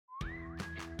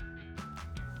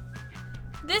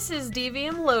This is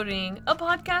DVM Loading, a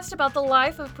podcast about the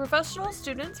life of professional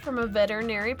students from a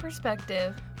veterinary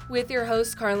perspective. With your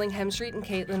hosts, Karling and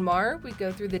Katlyn Marr, we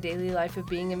go through the daily life of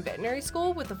being in veterinary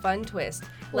school with a fun twist.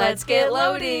 Let's get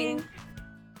loading!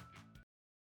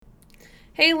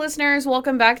 Hey listeners,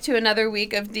 welcome back to another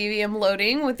week of DVM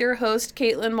Loading with your host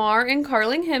Katlyn Marr and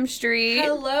Karling Hemstreet.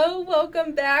 Hello,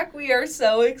 welcome back. We are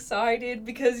so excited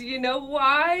because you know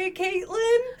why,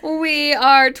 Katlyn? We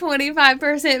are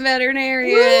 25%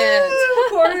 veterinarians. Woo!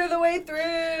 Quarter of the way through.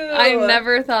 I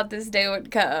never thought this day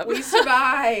would come. We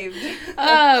survived.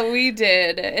 We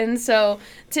did. And so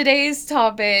today's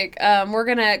topic,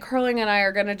 Karling and I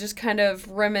are gonna just kind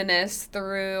of reminisce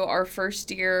through our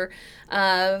first year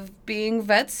of being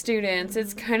vet students.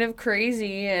 It's kind of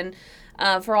crazy, and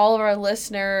for all of our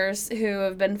listeners who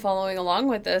have been following along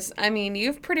with us, I mean,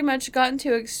 you've pretty much gotten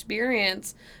to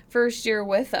experience first year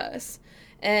with us,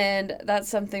 and that's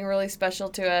something really special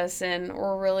to us, and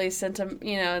we're really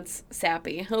it's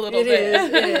sappy a little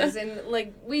bit. It is, and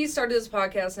we started this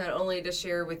podcast not only to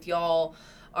share with y'all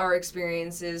our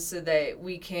experiences so that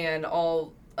we can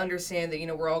all understand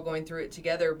that, we're all going through it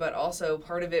together, but also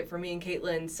part of it for me and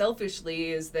Katlyn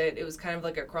selfishly is that it was kind of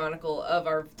like a chronicle of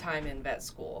our time in vet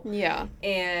school. Yeah.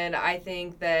 And I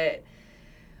think that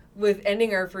with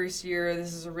ending our first year,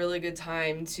 this is a really good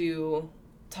time to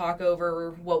talk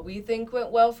over what we think went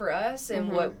well for us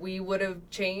and what we would have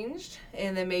changed,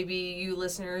 and then maybe you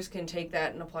listeners can take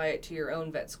that and apply it to your own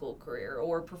vet school career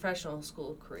or professional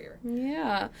school career.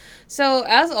 Yeah. So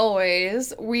as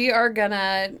always, we are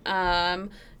gonna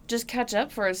just catch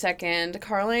up for a second.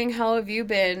 Karling, how have you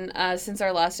been since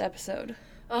our last episode?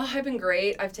 Oh, I've been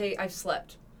great. I've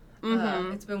slept.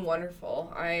 It's been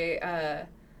wonderful. I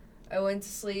went to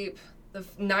sleep the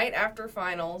night after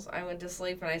finals. I went to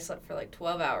sleep and I slept for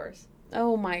 12 hours.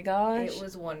 Oh my gosh. It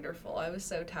was wonderful. I was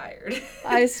so tired.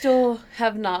 I still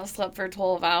have not slept for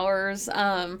 12 hours.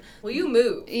 Well, you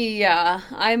moved. Yeah,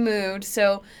 I moved.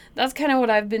 So that's kind of what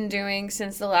I've been doing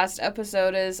since the last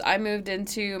episode is I moved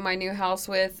into my new house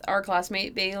with our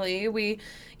classmate Bailey.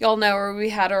 Y'all know her. We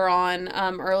had her on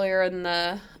earlier in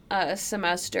the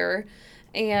semester.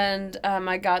 And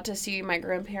I got to see my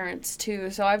grandparents too.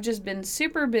 So I've just been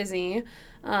super busy.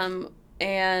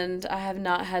 And I have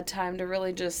not had time to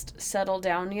really just settle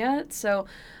down yet. So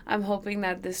I'm hoping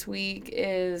that this week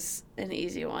is an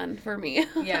easy one for me.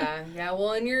 Yeah.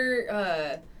 Well, and your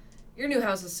new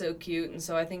house is so cute, and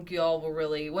so I think you all will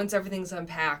really, once everything's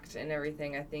unpacked and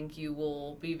everything, I think you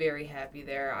will be very happy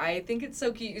there. I think it's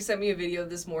so cute. You sent me a video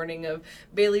this morning of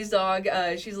Bailey's dog.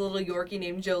 She's a little Yorkie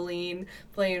named Jolene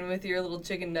playing with your little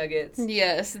chicken nuggets.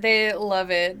 Yes, they love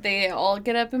it. They all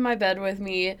get up in my bed with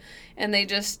me, and they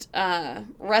just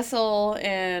wrestle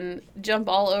and jump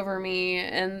all over me,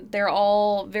 and they're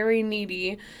all very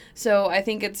needy. So I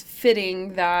think it's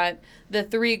fitting that the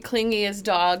three clingiest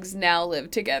dogs now live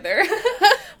together.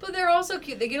 But they're also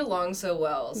cute. They get along so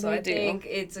well. So They I do. think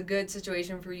it's a good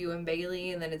situation for you and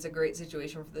Bailey, and then it's a great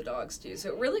situation for the dogs too. So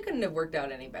it really couldn't have worked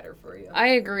out any better for you. I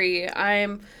agree.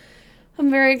 I'm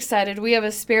very excited. We have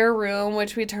a spare room,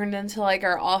 which we turned into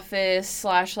our office /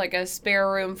 a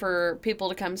spare room for people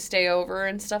to come stay over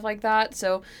and stuff like that.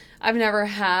 So I've never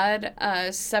had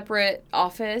a separate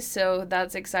office, so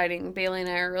that's exciting. Bailey and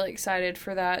I are really excited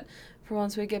for that for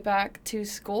once we get back to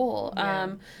school.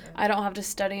 Yeah. I don't have to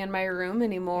study in my room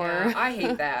anymore. Yeah, I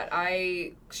hate that.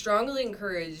 I strongly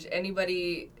encourage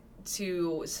anybody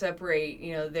to separate,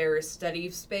 their study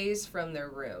space from their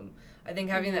room. I think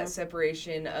having that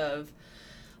separation of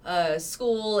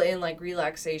school and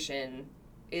relaxation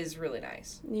is really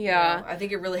nice. Yeah. I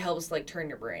think it really helps turn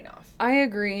your brain off. I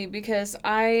agree because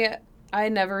I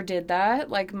never did that.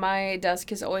 My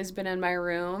desk has always been in my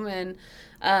room, and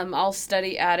I'll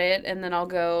study at it, and then I'll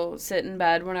go sit in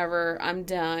bed whenever I'm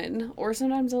done, or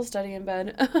sometimes I'll study in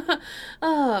bed.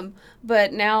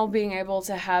 But now being able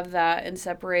to have that and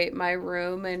separate my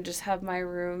room and just have my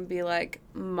room be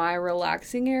my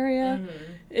relaxing area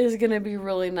is going to be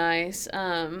really nice,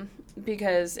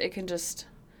 because it can just...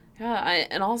 Yeah,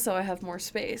 and also I have more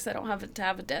space. I don't have to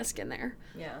have a desk in there.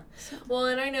 Yeah. So. Well,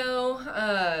 and I know,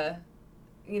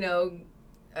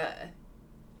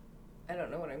 I don't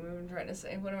know what I'm even trying to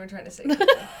say. What am I trying to say?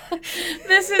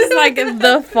 This is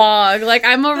the fog.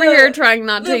 I'm over here trying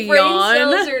not to yawn. The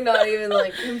brain cells are not even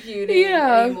computing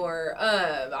anymore.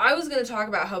 I was going to talk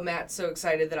about how Matt's so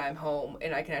excited that I'm home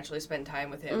and I can actually spend time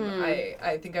with him.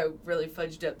 I think I really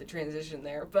fudged up the transition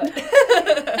there, but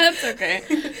that's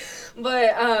okay.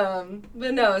 But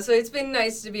no. So it's been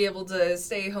nice to be able to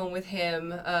stay home with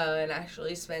him and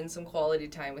actually spend some quality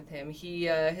time with him. He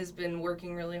has been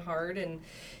working really hard, and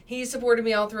he supported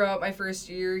me all throughout my first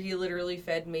year. He literally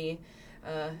fed me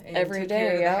and every took day,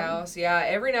 care of the yeah. house. Yeah,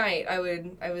 every night I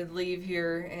would leave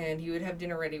here, and he would have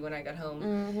dinner ready when I got home,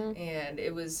 and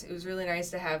it was really nice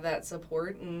to have that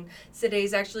support. And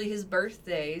today's actually his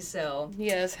birthday, so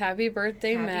Yes, happy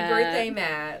birthday, Matt. happy birthday,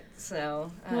 Matt.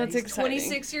 So That's he's exciting.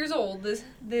 26 years old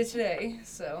this day.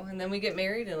 So, and then we get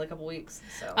married in a couple weeks.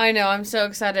 So I know, I'm so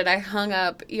excited. I hung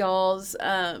up y'all's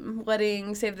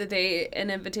wedding save the date and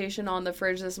invitation on the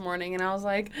fridge this morning, and I was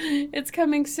like, it's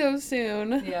coming so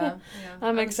soon. Yeah.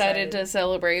 I'm excited to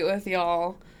celebrate with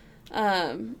y'all.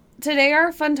 Today,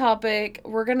 our fun topic,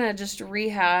 we're going to just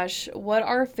rehash what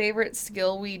our favorite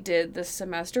skill we did this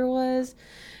semester was.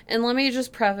 And let me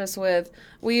just preface with,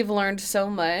 we've learned so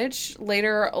much.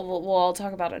 Later, well, I'll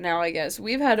talk about it now, I guess.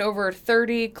 We've had over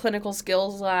 30 clinical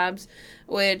skills labs,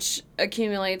 which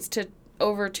accumulates to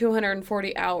over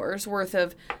 240 hours worth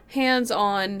of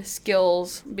hands-on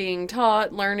skills being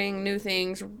taught, learning new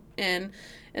things, and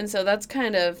so that's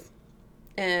kind of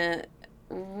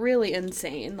really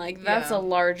insane. Like, that's a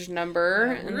large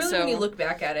number. Yeah. Really, when you look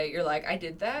back at it, you're like, I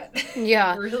did that?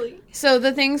 Yeah. Really? So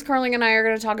the things Karling and I are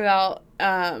going to talk about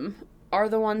are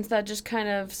the ones that just kind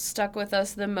of stuck with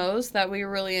us the most that we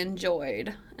really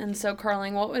enjoyed. And so,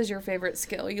 Karling, what was your favorite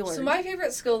skill you learned? So my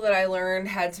favorite skill that I learned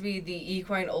had to be the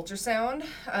equine ultrasound.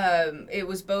 It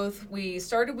was both, we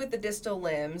started with the distal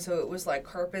limb, so it was like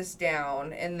carpus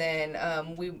down, and then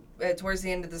we towards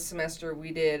the end of the semester,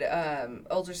 we did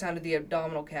ultrasound of the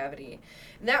abdominal cavity.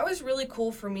 And that was really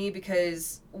cool for me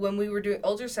because when we were doing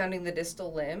ultrasounding the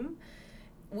distal limb,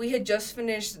 we had just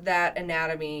finished that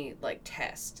anatomy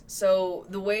test. So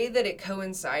the way that it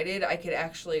coincided, I could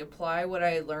actually apply what I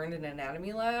had learned in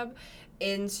anatomy lab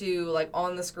into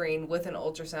on the screen with an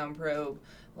ultrasound probe,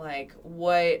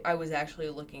 what I was actually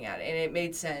looking at. And it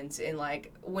made sense. And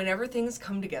whenever things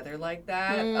come together like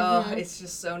that, it's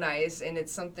just so nice. And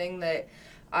it's something that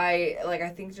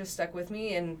I think just stuck with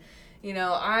me. And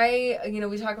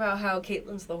we talk about how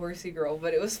Caitlin's the horsey girl,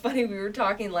 but it was funny. We were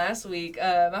talking last week.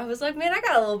 I was like, man, I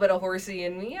got a little bit of horsey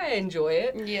in me. I enjoy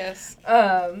it. Yes.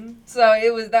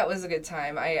 So that was a good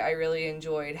time. I really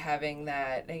enjoyed having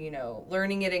that,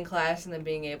 learning it in class and then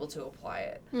being able to apply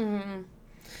it. Mm-hmm.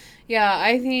 Yeah,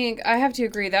 I think I have to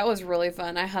agree. That was really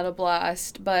fun. I had a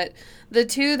blast. But the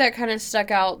two that kind of stuck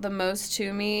out the most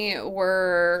to me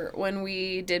were when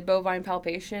we did bovine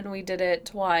palpation. We did it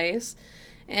twice.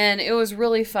 And it was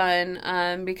really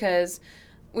fun because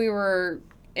we were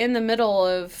in the middle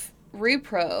of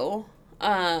repro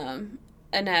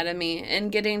anatomy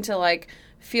and getting to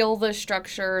feel the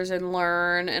structures and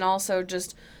learn, and also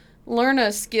just learn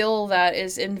a skill that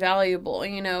is invaluable.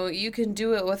 You can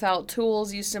do it without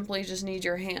tools. You simply just need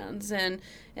your hands. And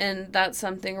that's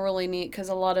something really neat because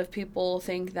a lot of people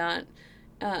think that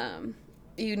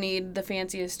you need the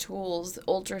fanciest tools,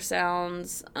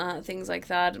 ultrasounds, things like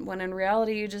that, when in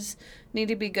reality you just need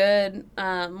to be good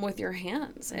with your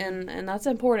hands, and that's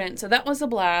important. So that was a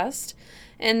blast.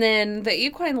 And then the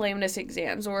equine lameness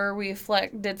exams where we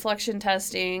did flexion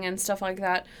testing and stuff like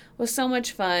that was so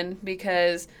much fun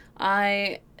because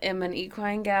I am an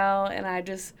equine gal, and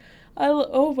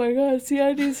oh my god, see,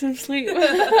 I need some sleep.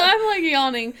 I'm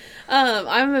yawning.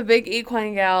 I'm a big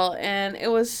equine gal, and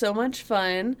it was so much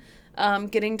fun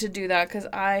getting to do that because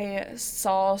I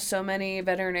saw so many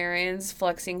veterinarians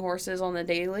flexing horses on the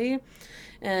daily,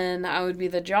 and I would be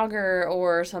the jogger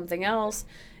or something else.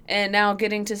 And now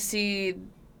getting to see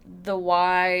the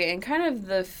why and kind of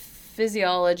the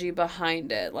physiology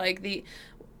behind it,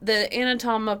 the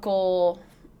anatomical,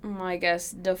 I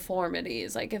guess,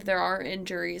 deformities, if there are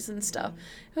injuries and stuff.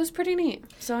 It was pretty neat,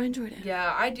 so I enjoyed it.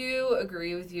 Yeah, I do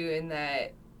agree with you in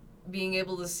that being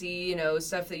able to see,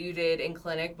 stuff that you did in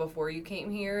clinic before you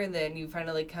came here, and then you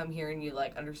finally come here and you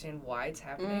understand why it's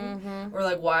happening, or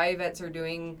why vets are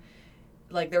doing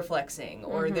they're flexing,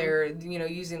 or they're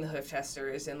using the hoof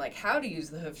testers, and how to use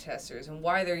the hoof testers and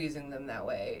why they're using them that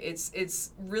way.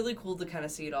 It's really cool to kind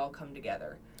of see it all come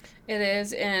together. It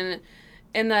is. And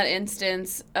in that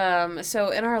instance, so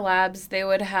in our labs, they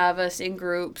would have us in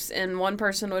groups, and one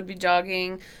person would be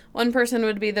jogging, one person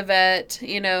would be the vet,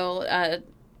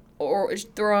 or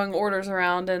throwing orders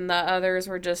around, and the others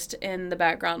were just in the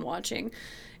background watching.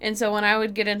 And so when I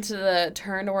would get into the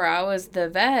turn where I was the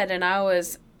vet and I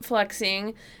was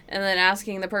flexing and then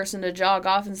asking the person to jog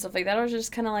off and stuff like that, I was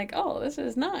just kind of oh, this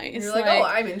is nice. You're oh,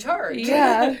 I'm in charge.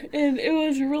 Yeah, and it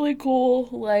was really cool,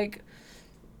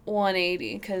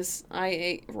 180, because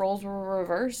roles were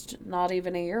reversed not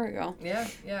even a year ago. Yeah,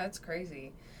 it's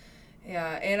crazy.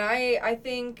 Yeah, and I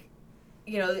think,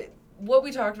 what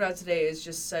we talked about today is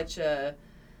just such a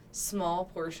small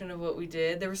portion of what we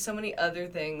did. There were so many other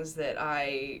things that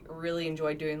I really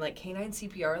enjoyed doing, like canine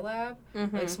CPR lab,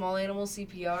 like small animal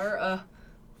CPR.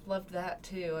 Loved that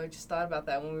too. I just thought about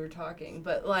that when we were talking.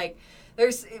 But like,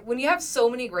 when you have so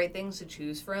many great things to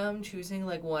choose from, choosing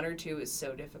like one or two is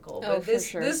so difficult. Oh, but for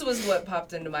sure. This was what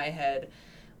popped into my head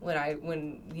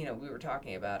when we were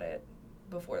talking about it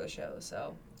before the show.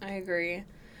 So I agree.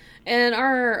 And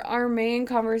our main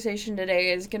conversation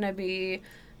today is going to be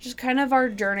just kind of our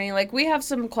journey. Like, we have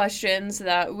some questions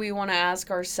that we want to ask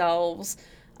ourselves,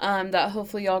 that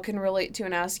hopefully y'all can relate to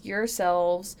and ask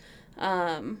yourselves,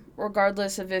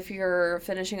 regardless of if you're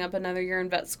finishing up another year in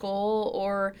vet school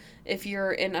or if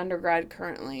you're in undergrad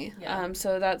currently. Yeah.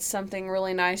 So that's something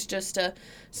really nice. Just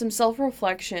some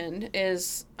self-reflection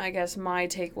is, I guess, my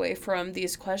takeaway from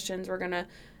these questions we're going to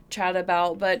chat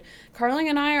about. But Karling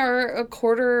and I are a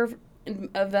quarter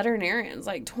of veterinarians,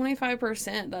 like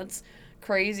 25%. That's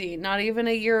crazy. Not even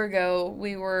a year ago,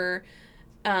 we were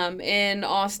in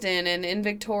Austin and in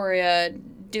Victoria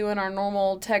doing our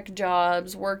normal tech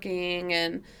jobs, working,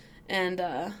 and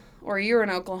or you were in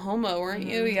Oklahoma, weren't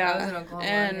you? Yeah. I was in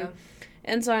Oklahoma,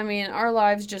 and so, I mean, our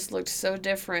lives just looked so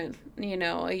different,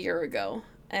 a year ago.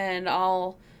 And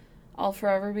I'll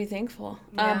forever be thankful.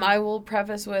 Yeah. I will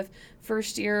preface with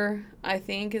first year, I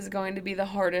think, is going to be the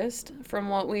hardest. From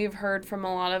what we've heard from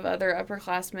a lot of other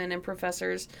upperclassmen and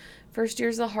professors, first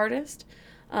year's the hardest.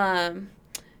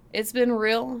 It's been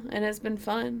real and it's been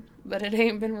fun, but it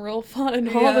ain't been real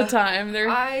fun all the time.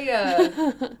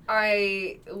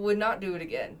 I would not do it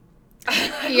again.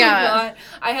 Yeah.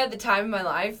 I had the time of my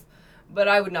life, but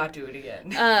I would not do it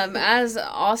again. As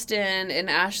Austin and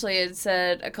Ashley had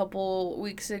said a couple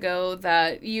weeks ago,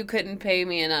 that you couldn't pay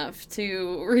me enough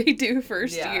to redo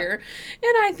first year.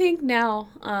 And I think now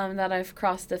that I've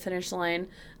crossed the finish line,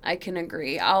 I can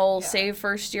agree. I'll save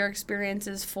first year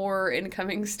experiences for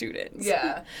incoming students.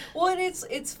 Yeah. Well, and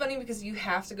it's funny because you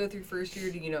have to go through first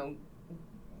year to,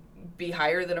 be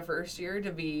higher than a first year,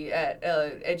 to be at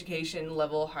education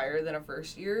level higher than a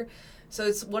first year. So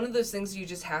it's one of those things you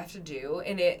just have to do,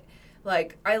 and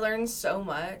I learned so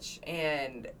much,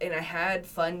 and I had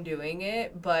fun doing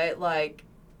it, but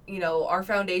our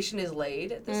foundation is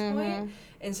laid at this point,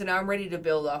 and so now I'm ready to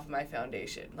build off of my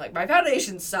foundation. Like, my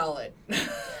foundation's solid.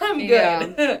 I'm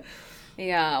good. Yeah.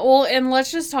 Yeah, well, and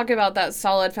let's just talk about that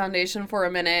solid foundation for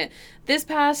a minute. This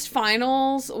past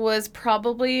finals was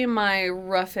probably my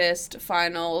roughest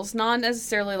finals. Not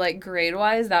necessarily,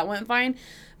 grade-wise, that went fine,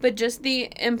 but just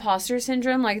the imposter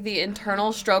syndrome, the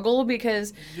internal struggle,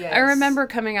 because I remember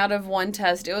coming out of one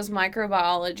test, it was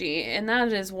microbiology, and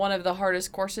that is one of the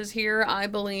hardest courses here, I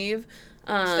believe. It's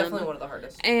definitely one of the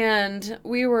hardest. And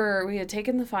we had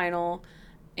taken the final,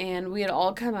 and we had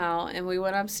all come out, and we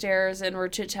went upstairs and were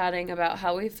chit-chatting about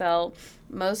how we felt.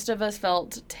 Most of us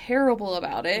felt terrible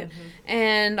about it.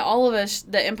 And all of us,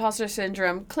 the imposter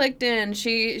syndrome clicked in.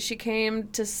 She came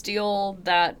to steal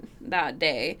that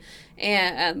day,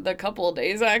 and the couple of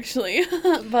days, actually.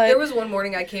 But there was one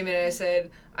morning I came in and I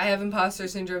said, I have imposter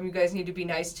syndrome. You guys need to be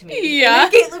nice to me. Yeah.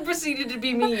 And then Caitlin proceeded to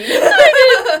be mean.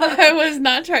 I was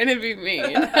not trying to be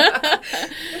mean.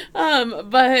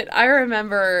 But I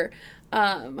remember,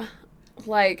 on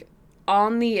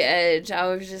the edge, I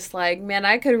was just like, man,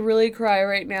 I could really cry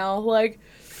right now.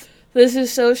 This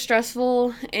is so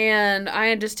stressful. And I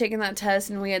had just taken that test,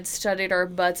 and we had studied our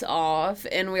butts off,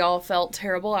 and we all felt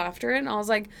terrible after it. And I was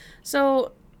like,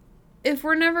 so if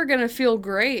we're never going to feel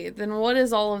great, then what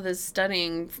is all of this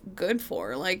studying good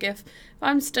for? If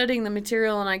I'm studying the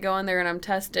material and I go in there and I'm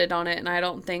tested on it and I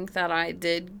don't think that I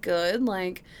did good,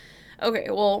 okay,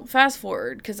 well, fast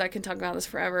forward, because I can talk about this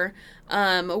forever.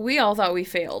 We all thought we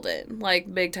failed it,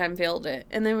 big time failed it.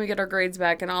 And then we get our grades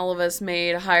back, and all of us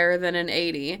made higher than an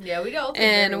 80. Yeah, we all did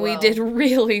and very we well. did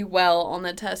really well on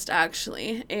the test,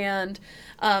 actually. And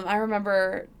I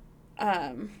remember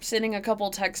sending a couple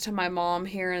texts to my mom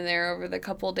here and there over the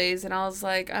couple days, and I was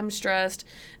like, I'm stressed.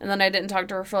 And then I didn't talk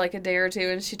to her for a day or two,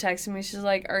 and she texted me. She's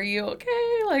like, are you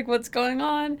okay? What's going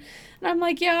on? And I'm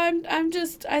like, yeah,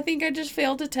 I think I just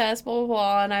failed a test, blah, blah,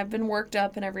 blah, and I've been worked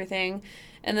up and everything.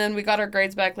 And then we got our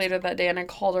grades back later that day, and I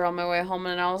called her on my way home,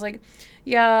 and I was like,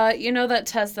 yeah, that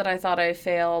test that I thought I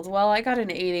failed, well, I got an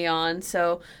 80 on,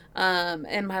 so,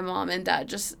 and my mom and dad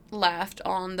just laughed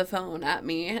on the phone at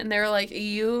me, and they were like,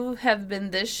 you have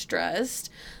been this stressed.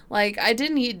 I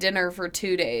didn't eat dinner for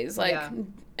 2 days,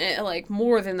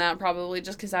 more than that probably,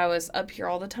 just because I was up here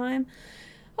all the time.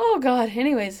 Oh, God,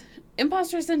 anyways,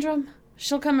 imposter syndrome,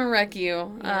 she'll come and wreck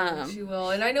you. Yeah, she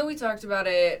will. And I know we talked about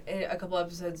it a couple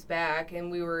episodes back, and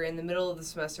we were in the middle of the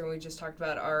semester, and we just talked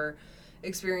about our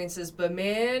experiences, but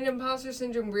man, imposter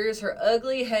syndrome rears her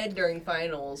ugly head during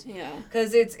finals. Yeah.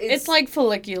 Because it's like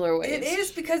follicular waste. It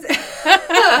is because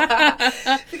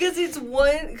because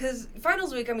because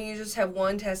finals week, I mean, you just have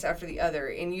one test after the other,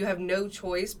 and you have no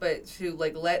choice but to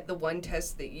like let the one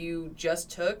test that you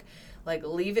just took, like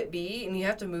leave it be, and you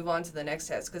have to move on to the next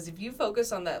test. Because if you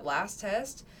focus on that last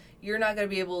test, you're not going to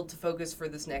be able to focus for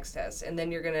this next test, and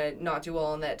then you're going to not do well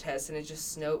on that test, and it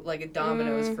just it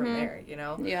dominoes from there, you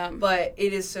know? Yeah. But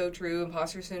it is so true,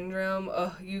 imposter syndrome,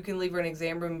 you can leave an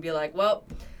exam room and be like, well,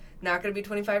 not going to be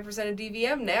 25% of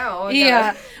DVM now.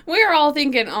 Yeah. We were all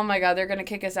thinking, oh my God, they're going to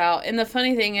kick us out. And the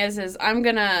funny thing is I'm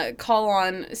going to call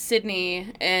on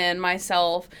Sydney and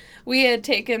myself. We had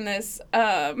taken this, we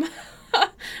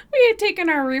had taken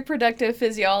our reproductive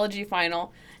physiology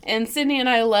final. And Sydney and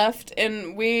I left,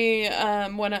 and we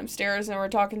went upstairs and were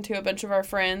talking to a bunch of our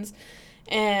friends.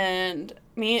 And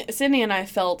Sydney and I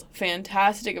felt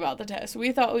fantastic about the test.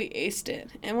 We thought we aced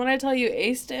it. And when I tell you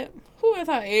aced it, I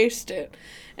thought aced it.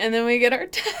 And then we get our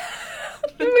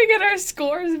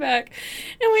scores back,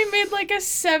 and we made like a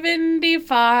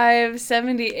 75,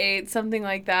 78, something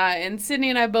like that. And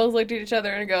Sydney and I both looked at each other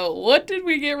and go, what did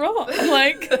we get wrong?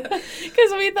 Like,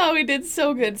 because we thought we did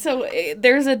so good. So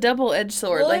there's a double-edged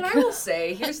sword. Well, and I will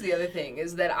say, here's the other thing,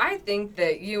 is that I think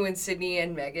that you and Sydney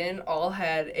and Megan all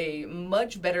had a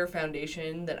much better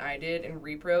foundation than I did in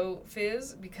Repro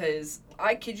Phys, because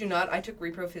I kid you not, I took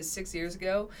Repro Phys 6 years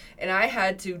ago, and I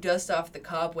had to dust off the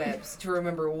cobwebs to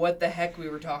remember what the heck we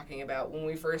were talking about when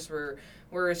we first were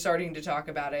starting to talk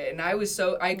about it. And I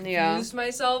confused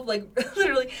myself. Like,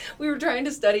 literally, we were trying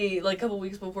to study, like, a couple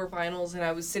weeks before finals, and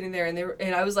I was sitting there,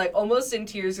 and I was, like, almost in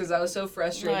tears because I was so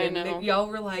frustrated. I know. And y'all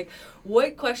were like,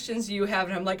 what questions do you have?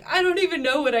 And I'm like, I don't even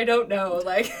know what I don't know.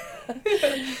 Like, oh,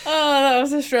 that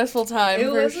was a stressful time, for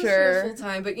sure. It was a stressful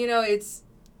time, but, you know, it's,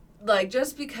 like,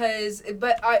 just because,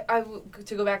 but I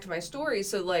to go back to my story,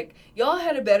 so, like, y'all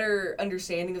had a better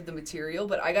understanding of the material,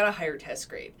 but I got a higher test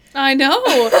grade. I know,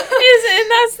 and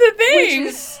that's the thing.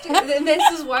 And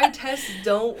this is why tests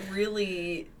don't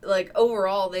really, like,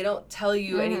 overall, they don't tell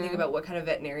you anything about what kind of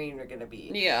veterinarian you're going to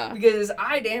be. Yeah. Because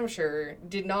I damn sure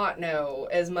did not know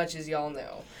as much as y'all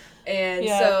know. And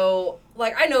so,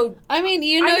 like, I know... I mean,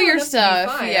 you know your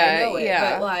stuff. Yeah, I know it,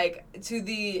 but, like, to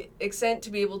the extent to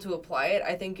be able to apply it,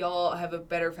 I think y'all have a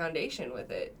better foundation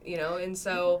with it, you know? And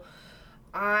so,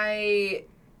 I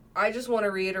just want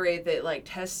to reiterate that, like,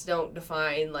 tests don't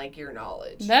define, like, your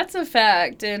knowledge. That's a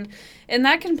fact. And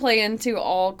that can play into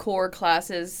all core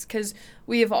classes, because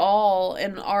we've all,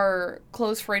 in our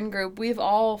close friend group, we've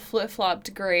all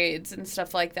flip-flopped grades and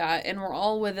stuff like that, and we're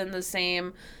all within the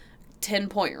same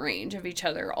 10-point range of each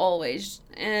other always.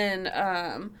 And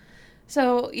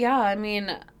so yeah, I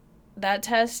mean, that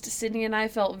test Sydney and I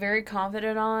felt very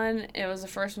confident on. It was the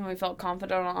first one we felt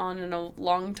confident on in a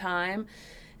long time.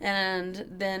 And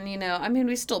then, you know, I mean,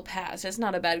 we still passed. It's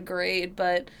not a bad grade,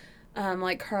 but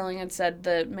like Karling had said,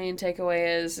 the main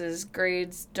takeaway is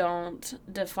grades don't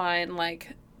define,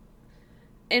 like,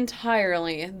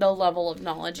 entirely the level of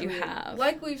knowledge you have.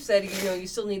 Like we've said, you know, you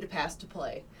still need to pass to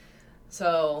play.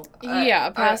 So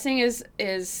passing is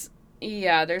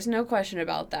there's no question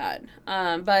about that.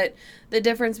 But the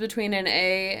difference between an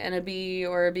A and a B,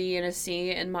 or a B and a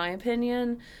C, in my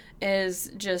opinion,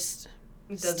 is just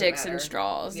sticks and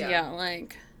straws. Yeah,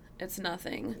 like, it's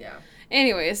nothing. Yeah.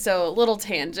 Anyway, so little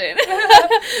tangent.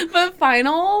 But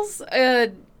finals,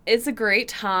 it's a great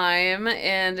time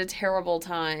and a terrible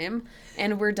time.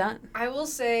 And we're done. I will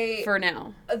say, for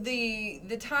now, the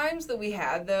times that we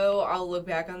had, though, I'll look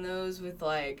back on those with,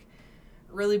 like,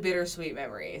 really bittersweet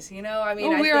memories, you know? I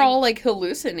mean, we were all, like,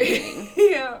 hallucinating.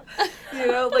 Yeah. You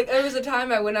know, like, there was a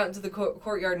time I went out into the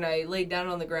courtyard and I laid down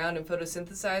on the ground and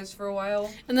photosynthesized for a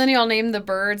while. And then y'all named the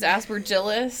birds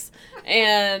Aspergillus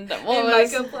and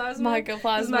mycoplasma.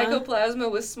 Mycoplasma.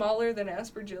 Mycoplasma was smaller than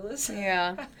Aspergillus.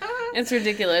 Yeah. It's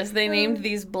ridiculous. They named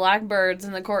these black birds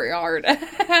in the courtyard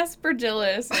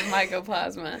Aspergillus and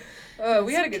Mycoplasma. Oh,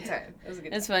 we had a good time. It was a good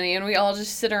time. It's funny, and we all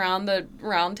just sit around the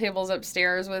round tables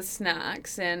upstairs with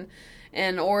snacks and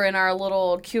or in our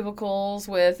little cubicles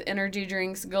with energy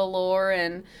drinks galore,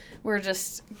 and we're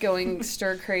just going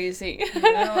stir crazy.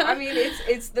 I mean,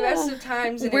 it's the best of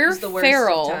times, and it's the worst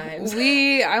feral. of times.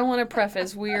 I want to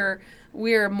preface, we're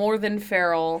more than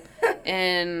feral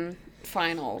in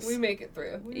finals. We make it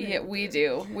through. We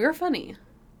do. We're funny.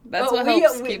 That's what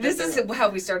helps keep this is how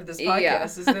we started this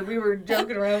podcast, is that we were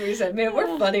joking around. We said, man,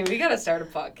 we're funny. We got to start a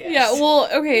podcast. Yeah, well,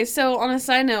 okay, so on a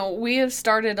side note, we have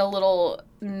started a little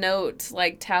note,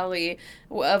 like, tally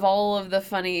of all of the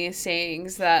funny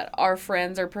sayings that our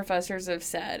friends or professors have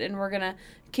said, and we're going to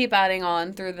keep adding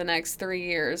on through the next 3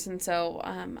 years. And so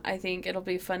I think it'll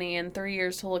be funny in 3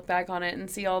 years to look back on it and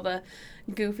see all the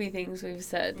goofy things we've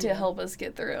said to help us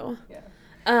get through.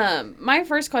 My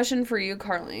first question for you,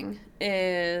 Karling,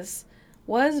 is,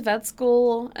 was vet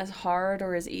school as hard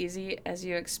or as easy as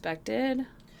you expected?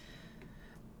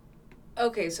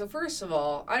 Okay, so first of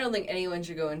all, I don't think anyone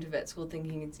should go into vet school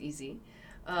thinking it's easy.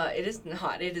 It is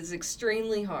not. It is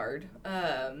extremely hard.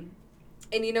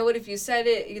 And you know what? If you set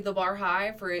the bar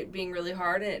high for it being really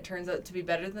hard and it turns out to be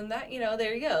better than that,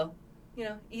 there you go.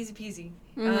 Easy peasy.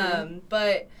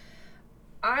 But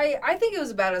I think it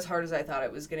was about as hard as I thought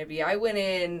it was going to be. I went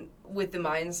in with the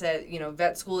mindset,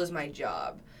 vet school is my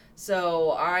job.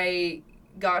 So I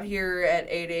got here at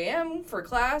 8 a.m. for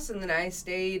class, and then I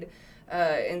stayed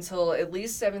until at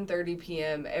least 7:30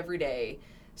 p.m. every day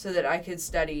so that I could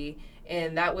study,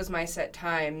 and that was my set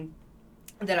time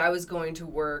that I was going to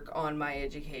work on my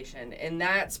education. And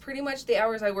that's pretty much the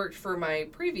hours I worked for my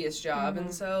previous job.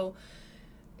 And so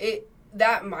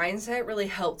that mindset really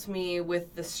helped me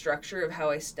with the structure of how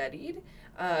I studied,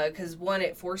 because one,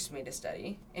 it forced me to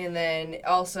study, and then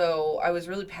also I was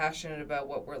really passionate about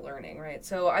what we're learning, right?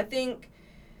 So I think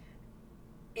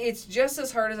it's just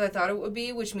as hard as I thought it would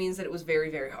be, which means that it was very,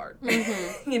 very hard.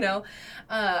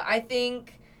 I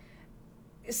think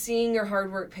seeing your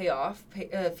hard work pay off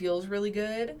feels really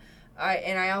good.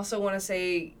 I also want to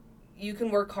say you can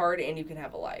work hard and you can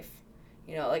have a life.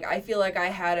 I feel like I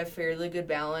had a fairly good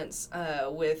balance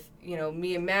with,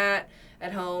 me and Matt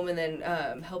at home, and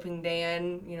then helping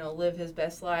Dan, live his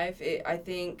best life. I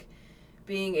think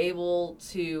being able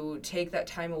to take that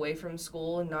time away from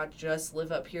school and not just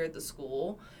live up here at the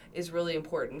school is really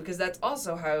important, because that's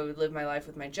also how I would live my life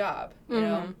with my job.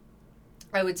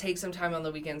 I would take some time on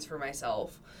the weekends for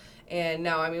myself. And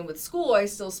now, with school, I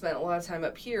still spent a lot of time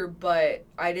up here, but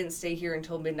I didn't stay here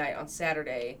until midnight on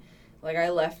Saturday. I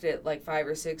left at 5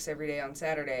 or 6 every day on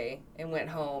Saturday and went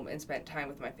home and spent time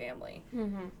with my family,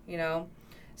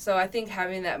 So I think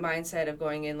having that mindset of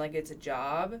going in like it's a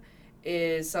job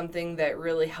is something that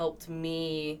really helped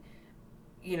me,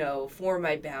 form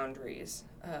my boundaries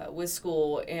with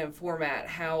school and format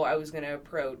how I was going to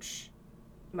approach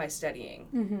my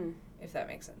studying, if that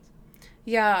makes sense.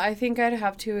 Yeah, I think I'd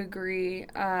have to agree.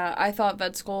 I thought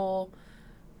vet school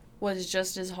was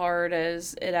just as hard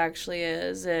as it actually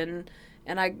is, and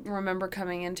I remember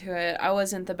coming into it, I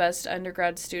wasn't the best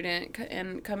undergrad student,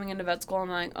 and coming into vet school, I'm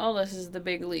like, oh, this is the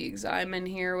big leagues. I'm in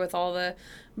here with all the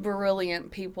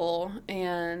brilliant people,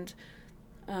 and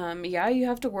you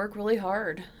have to work really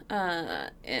hard.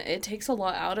 It takes a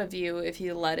lot out of you. If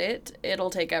you let it, it'll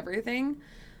take everything.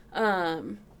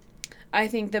 I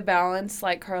think the balance,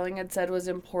 like Karling had said, was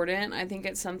important. I think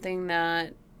it's something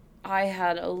that I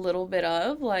had a little bit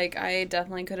of. I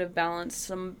definitely could have balanced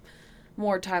some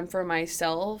more time for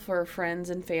myself or friends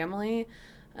and family.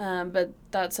 But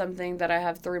that's something that I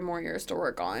have 3 more years to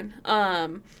work on.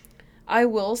 I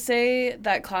will say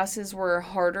that classes were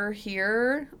harder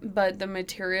here, but the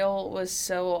material was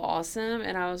so awesome,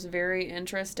 and I was very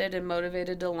interested and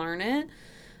motivated to learn it,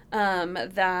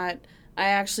 that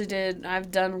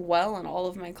I've done well in all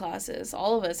of my classes.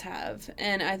 All of us have.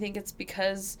 And I think it's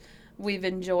because we've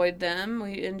enjoyed them.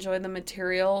 We enjoy the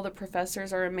material. The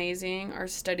professors are amazing. Our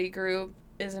study group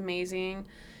is amazing.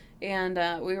 And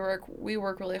we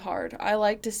work really hard. I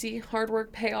like to see hard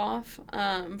work pay off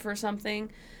for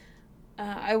something.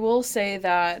 I will say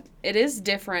that it is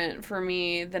different for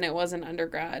me than it was in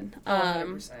undergrad.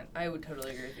 100%. I would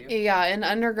totally agree with you. Yeah, in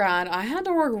undergrad, I had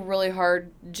to work really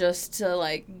hard just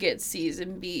to, get C's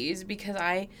and B's, because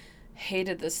I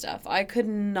hated this stuff. I could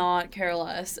not care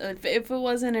less. If it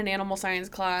wasn't an animal science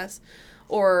class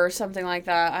or something like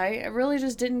that, I really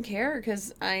just didn't care,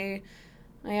 because that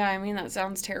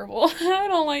sounds terrible. I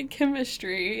don't like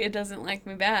chemistry. It doesn't like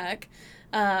me back.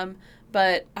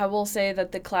 But I will say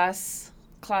that the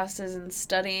classes and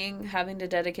studying, having to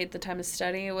dedicate the time to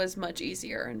study, was much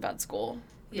easier in vet school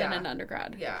than in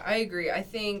undergrad. Yeah, I agree. I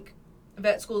think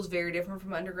vet school is very different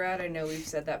from undergrad. I know we've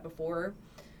said that before.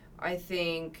 I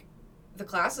think the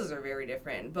classes are very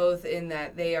different, both in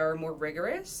that they are more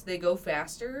rigorous, they go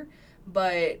faster,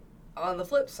 but on the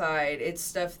flip side, it's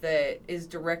stuff that is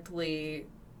directly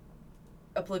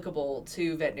applicable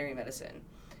to veterinary medicine.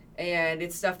 And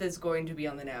it's stuff that's going to be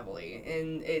on the NAVLE.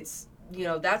 And it's,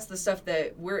 that's the stuff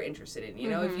that we're interested in.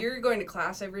 If you're going to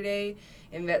class every day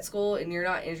in vet school and you're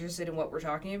not interested in what we're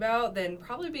talking about, then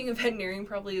probably being a veterinarian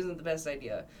probably isn't the best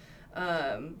idea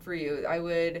for you. I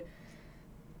would...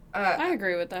 I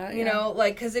agree with that.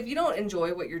 Because if you don't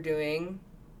enjoy what you're doing,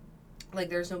 like,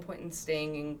 there's no point in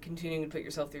staying and continuing to put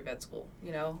yourself through vet school,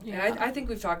 you know? Yeah. And I think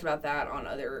we've talked about that on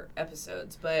other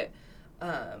episodes, but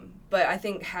I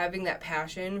think having that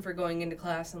passion for going into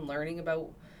class and learning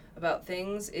about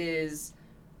things is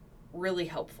really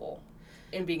helpful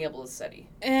in being able to study.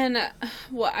 And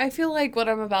I feel like what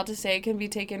I'm about to say can be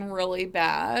taken really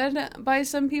bad by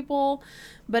some people,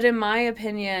 but in my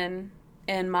opinion,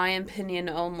 and my opinion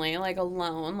only, like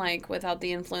alone, like without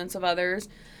the influence of others,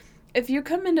 if you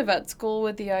come into vet school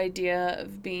with the idea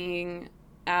of being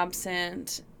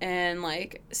absent and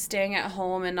like staying at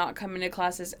home and not coming to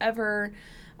classes ever,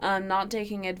 not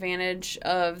taking advantage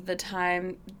of the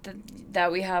time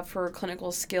that we have for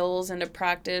clinical skills and to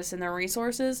practice and the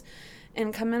resources,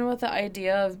 and come in with the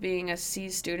idea of being a C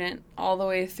student all the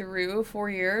way through 4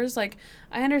 years. Like,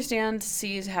 I understand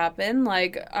C's happen.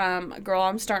 Like, girl,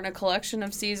 I'm starting a collection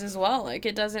of C's as well. Like,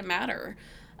 it doesn't matter.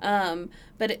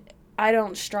 I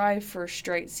don't strive for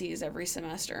straight C's every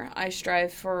semester. I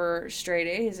strive for straight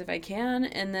A's if I can,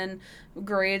 and then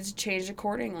grades change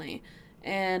accordingly.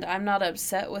 And I'm not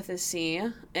upset with a C,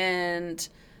 and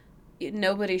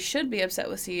nobody should be upset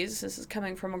with C's. This is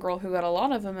coming from a girl who got a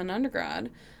lot of them in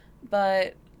undergrad.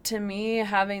 But to me,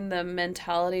 having the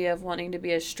mentality of wanting to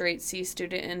be a straight C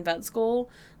student in vet school,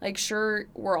 like, sure,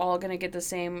 we're all going to get the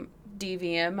same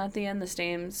DVM at the end, the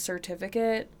same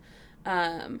certificate.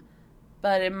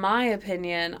 But in my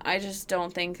opinion, I just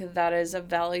don't think that is a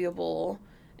valuable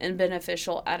and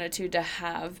beneficial attitude to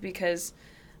have, because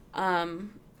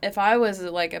if I was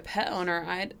like a pet owner,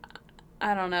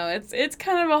 I don't know. It's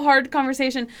kind of a hard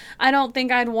conversation. I don't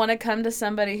think I'd want to come to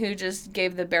somebody who just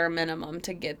gave the bare minimum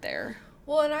to get there.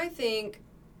 Well, and I think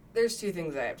there's two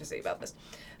things I have to say about this,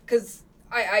 because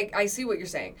I see what you're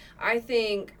saying. I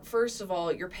think, first of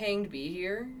all, you're paying to be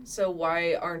here, so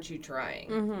why aren't you trying?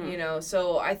 Mm-hmm. You know,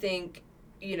 so I think,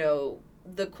 you know,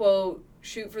 the quote,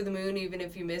 shoot for the moon, even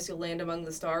if you miss, you'll land among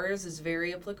the stars, is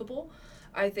very applicable.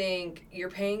 I think you're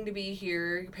paying to be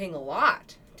here. You're paying a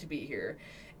lot to be here.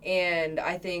 And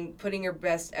I think putting your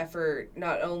best effort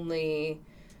not only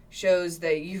shows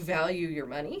that you value your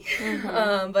money,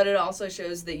 Mm-hmm. but it also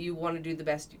shows that you want to do the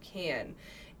best you can.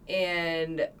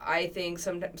 And I think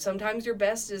sometimes your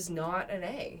best is not an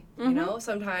A. Mm-hmm. You know,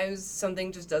 sometimes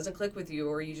something just doesn't click with you,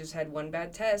 or you just had one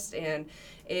bad test and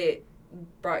it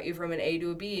brought you from an A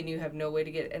to a B and you have no way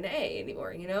to get an A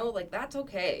anymore, you know? Like, that's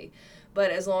okay.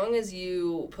 But as long as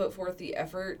you put forth the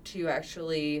effort to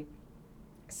actually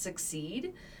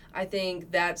succeed, I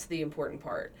think that's the important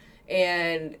part.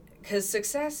 And because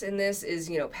success in this is,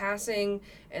 you know, passing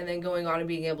and then going on and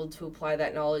being able to apply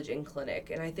that knowledge in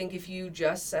clinic. And I think if you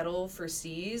just settle for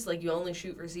C's, like you only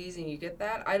shoot for C's and you get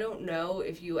that, I don't know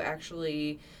if you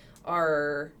actually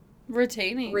are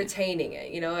retaining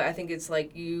it. You know, I think it's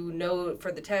like, you know,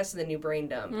 for the test and then you brain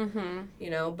dump. Mm-hmm. You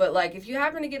know, but like if you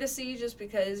happen to get a C just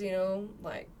because, you know,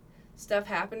 like stuff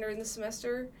happened during the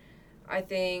semester, I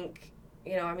think,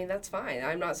 you know, I mean, that's fine.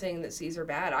 I'm not saying that C's are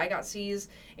bad. I got C's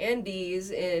and D's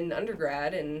in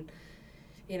undergrad, and,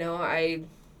 you know,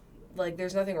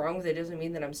 there's nothing wrong with it. It doesn't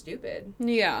mean that I'm stupid.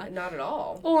 Yeah. Not at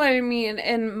all. Well, I mean,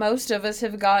 and most of us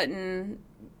have gotten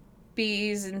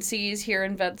B's and C's here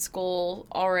in vet school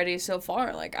already so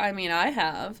far. Like, I mean, I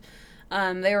have.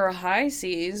 They were high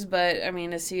C's, but, I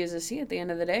mean, a C is a C at the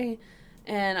end of the day.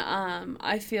 And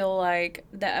I feel like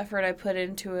the effort I put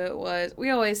into it was, we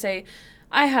always say,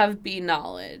 I have B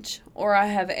knowledge or I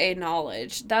have A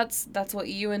knowledge. That's what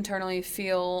you internally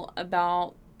feel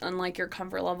about, unlike your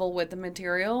comfort level with the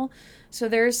material. So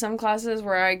there's some classes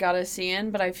where I got a C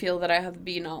in, but I feel that I have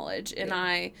B knowledge, and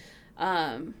I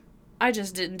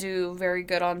just didn't do very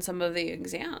good on some of the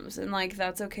exams, and like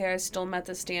that's okay. I still met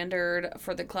the standard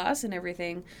for the class and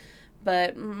everything.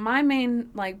 But my main,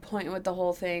 like, point with the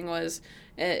whole thing was,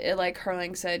 it like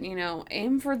Karling said, you know,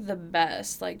 aim for the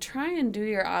best. Like, try and do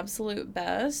your absolute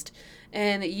best,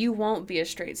 and you won't be a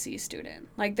straight C student.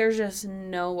 Like, there's just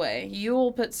no way. You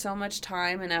will put so much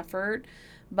time and effort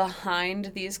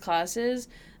behind these classes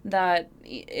that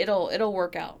it'll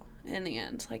work out in the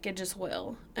end. Like, it just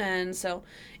will. And so,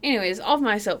 anyways, off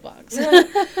my soapbox.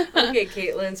 Okay,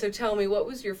 Caitlin, so tell me, what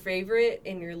was your favorite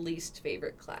and your least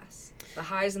favorite class? The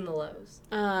highs and the lows.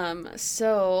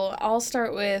 So I'll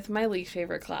start with my least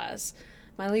favorite class.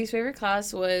 My least favorite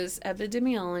class was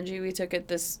epidemiology. We took it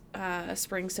this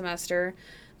spring semester.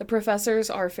 The professors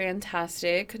are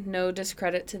fantastic. No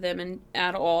discredit to them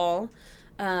at all.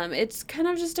 It's kind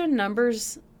of just a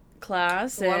numbers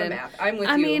class. A lot of math. I'm with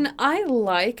you. I mean, I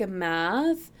like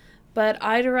math, but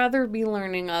I'd rather be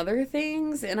learning other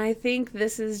things. And I think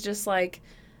this is just like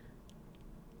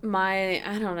my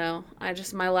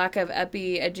lack of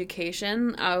epi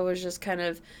education. I was just kind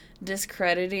of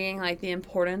discrediting, like, the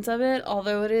importance of it,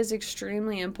 although it is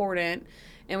extremely important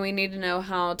and we need to know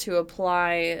how to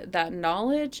apply that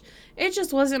knowledge. It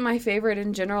just wasn't my favorite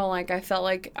in general. Like, I felt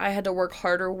like I had to work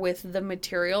harder with the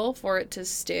material for it to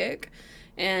stick,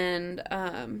 and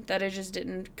that it just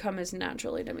didn't come as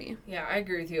naturally to me. Yeah, I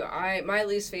agree with you. My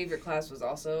least favorite class was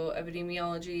also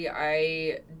epidemiology.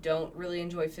 I don't really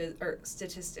enjoy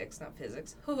statistics, not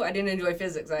physics. Oh, I didn't enjoy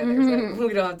physics either, so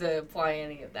we don't have to apply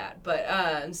any of that. But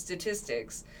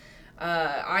statistics,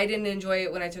 I didn't enjoy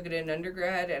it when I took it in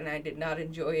undergrad, and I did not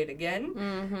enjoy it again.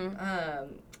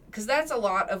 Because that's a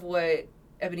lot of what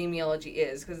epidemiology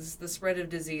is, because it's the spread of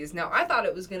disease. Now, I thought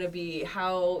it was going to be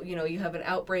how, you have an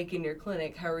outbreak in your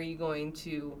clinic, how are you going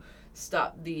to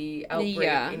stop the outbreak in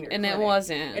your clinic? And it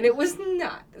wasn't. And it was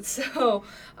not. So,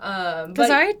 because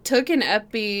I took an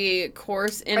epi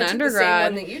course in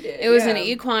undergrad. The same one that you did. It was an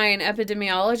equine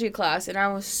epidemiology class, and I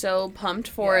was so pumped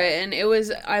for it, and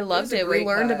I loved it. We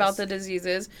learned about the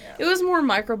diseases. Yeah. It was more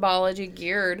microbiology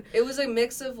geared. It was a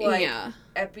mix of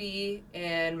epi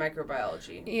and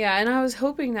microbiology. Yeah, and I was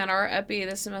hoping that our epi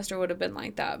this semester would have been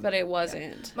like that, but it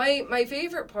wasn't. Yeah. My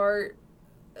favorite part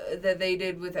that they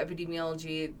did with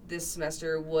epidemiology this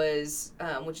semester was,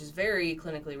 which is very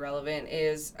clinically relevant,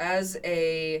 is as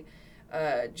a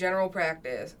general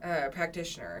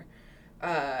practitioner,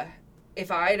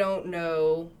 if I don't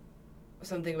know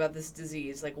something about this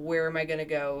disease, like, where am I going to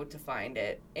go to find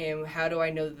it, and how do I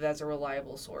know that that's a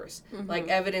reliable source? Like,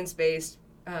 evidence-based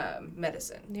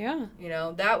medicine. Yeah.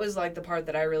 That was like the part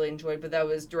that I really enjoyed, but that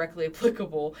was directly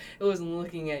applicable. It wasn't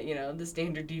looking at, the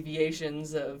standard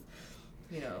deviations of,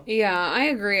 Yeah, I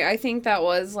agree. I think that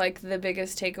was like the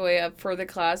biggest takeaway up for the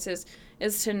class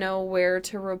is to know where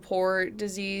to report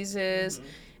diseases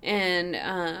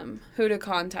and who to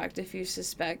contact if you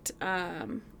suspect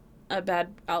a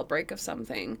bad outbreak of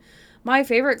something. My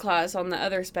favorite class on the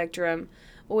other spectrum,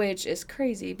 which is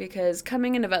crazy because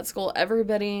coming into vet school,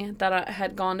 everybody that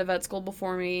had gone to vet school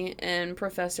before me and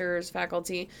professors,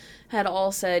 faculty, had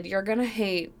all said, you're going to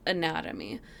hate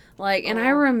anatomy. Like, and I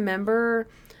remember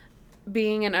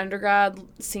being an undergrad,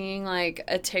 seeing like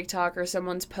a TikTok or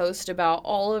someone's post about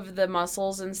all of the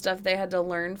muscles and stuff they had to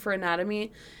learn for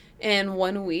anatomy in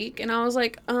 1 week. And I was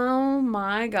like, oh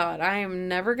my God, I am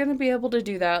never going to be able to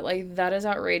do that. Like, that is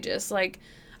outrageous. Like,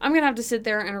 I'm going to have to sit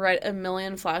there and write a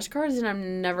million flashcards, and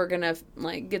I'm never going to,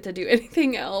 like, get to do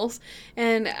anything else.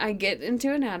 And I get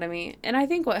into anatomy. And I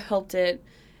think what helped it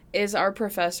is our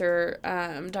professor,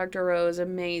 Dr. Rowe, is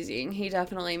amazing. He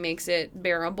definitely makes it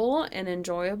bearable and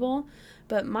enjoyable.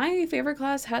 But my favorite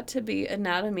class had to be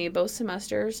anatomy both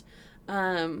semesters.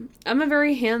 I'm a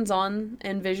very hands-on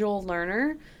and visual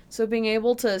learner, so being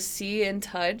able to see and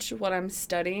touch what I'm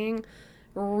studying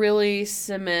really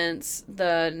cements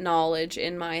the knowledge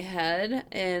in my head,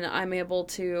 and I'm able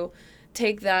to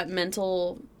take that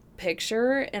mental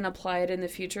picture and apply it in the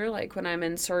future, like when I'm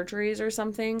in surgeries or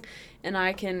something, and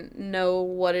I can know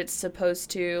what it's supposed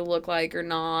to look like or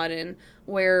not, and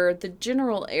where the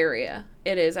general area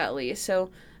it is at least.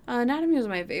 So anatomy was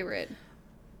my favorite.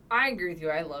 I agree with you.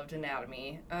 I loved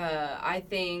anatomy. I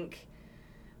think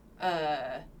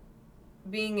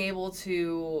being able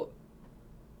to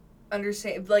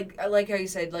understand, like how you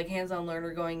said, like hands-on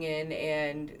learner going in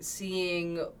and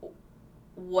seeing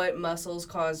what muscles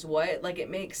caused what, like, it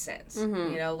makes sense.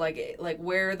 Like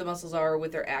where the muscles are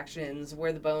with their actions,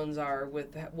 where the bones are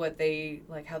with what they,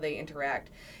 like, how they interact.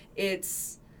 It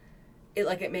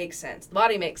makes sense. The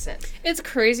body makes sense. It's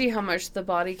crazy how much the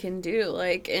body can do,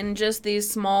 like, in just these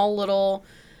small little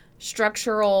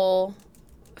structural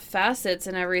facets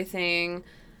and everything.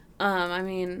 I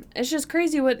mean, it's just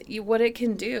crazy what it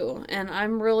can do, and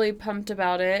I'm really pumped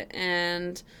about it,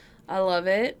 and I love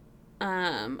it.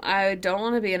 I don't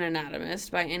want to be an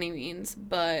anatomist by any means,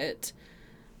 but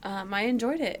I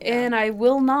enjoyed it, and I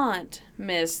will not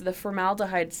miss the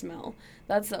formaldehyde smell.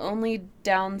 That's the only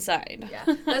downside.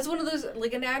 Yeah, that's one of those,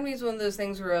 like, anatomy is one of those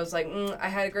things where I was like, I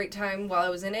had a great time while I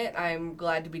was in it. I'm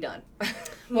glad to be done.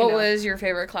 What was your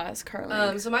favorite class,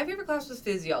 Karling? So my favorite class was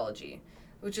physiology,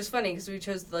 which is funny because we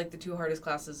chose, like, the two hardest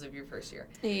classes of your first year.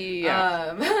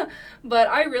 Yeah. But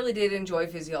I really did enjoy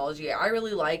physiology. I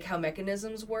really like how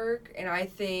mechanisms work, and I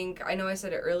know I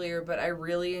said it earlier, but I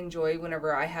really enjoy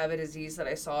whenever I have a disease that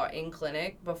I saw in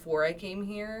clinic before I came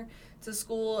here to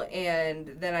school, and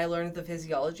then I learned the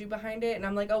physiology behind it, and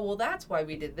I'm like, oh, well, that's why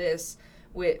we did this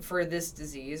for this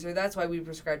disease, or that's why we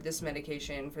prescribed this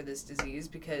medication for this disease,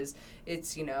 because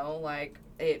it's, like,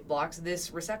 it blocks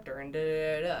this receptor and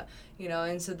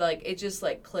and so, like, it just,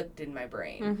 like, clicked in my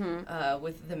brain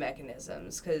with the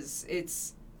mechanisms, because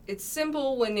it's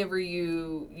simple whenever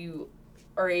you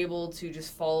are able to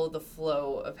just follow the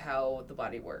flow of how the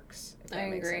body works, if that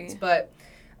makes agree. sense. But,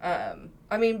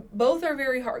 I mean, both are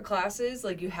very hard classes.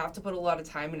 Like, you have to put a lot of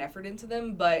time and effort into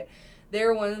them, but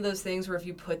they're one of those things where if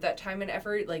you put that time and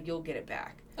effort, like, you'll get it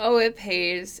back. Oh, it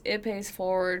pays. It pays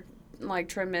forward, like,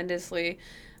 tremendously.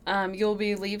 You'll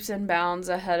be leaps and bounds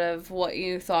ahead of what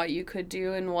you thought you could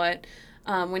do and what,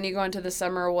 when you go into the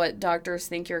summer, what doctors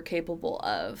think you're capable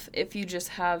of if you just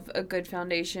have a good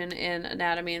foundation in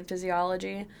anatomy and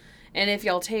physiology. And if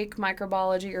y'all take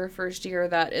microbiology your first year,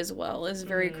 that as well is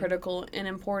very critical and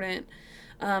important.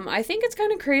 I think it's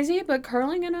kind of crazy, but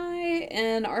Karling and I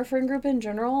and our friend group in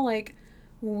general, like,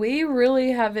 we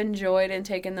really have enjoyed and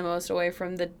taken the most away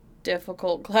from the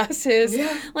difficult classes.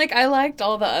 Yeah. Like, I liked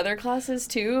all the other classes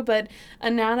too, but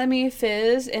anatomy,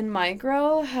 phys, and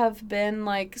micro have been,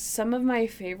 like, some of my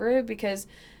favorite because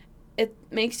it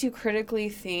makes you critically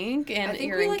think and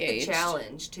you're engaged. I think we like the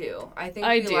challenge too. I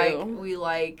think we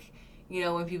like you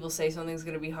know, when people say something's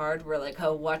going to be hard, we're like,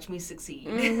 oh, watch me succeed.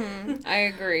 I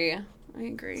agree.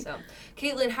 So,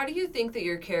 Caitlin, how do you think that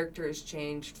your character has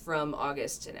changed from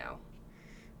August to now?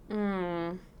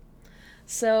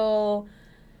 So,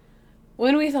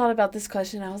 when we thought about this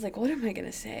question, I was like, what am I going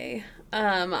to say?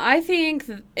 I think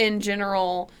in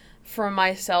general, for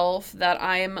myself, that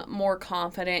I'm more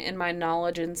confident in my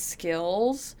knowledge and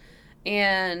skills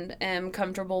and am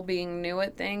comfortable being new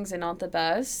at things and not the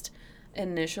best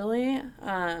initially.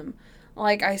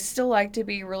 Like, I still like to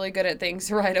be really good at things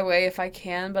right away if I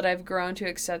can, but I've grown to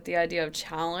accept the idea of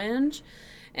challenge.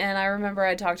 And I remember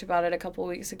I talked about it a couple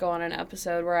weeks ago on an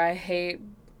episode where I hate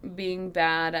being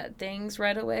bad at things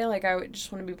right away. Like, I would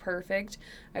just want to be perfect.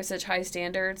 I have such high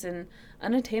standards and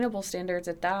unattainable standards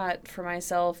at that for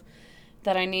myself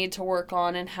that I need to work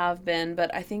on and have been.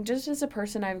 But I think just as a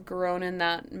person, I've grown in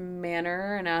that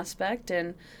manner and aspect,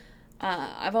 and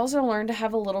I've also learned to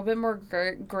have a little bit more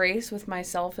grace with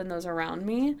myself and those around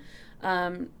me. I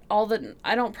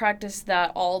don't practice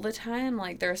that all the time.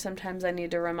 Like, there are sometimes I need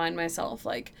to remind myself,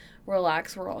 like,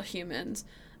 relax, we're all humans.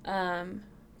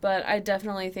 But I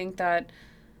definitely think that,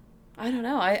 I don't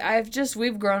know,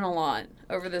 we've grown a lot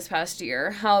over this past year.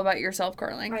 How about yourself,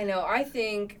 Karling? I know. I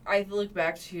think I look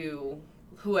back to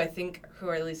who at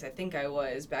least I think I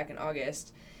was back in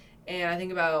August, and I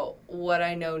think about what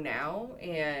I know now,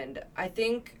 and I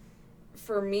think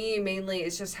for me, mainly,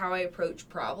 it's just how I approach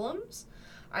problems.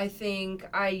 I think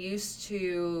I used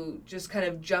to just kind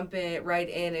of jump right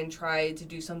in and try to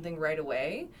do something right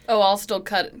away. Oh, I'll still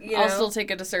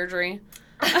take it to surgery.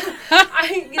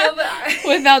 But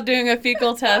without doing a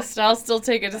fecal test, I'll still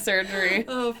take it to surgery.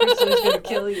 Oh, first one's gonna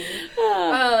kill you.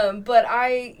 But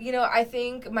I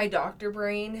think my doctor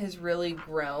brain has really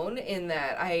grown in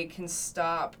that I can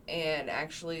stop and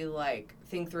actually, like,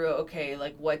 think through, okay,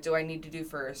 like, what do I need to do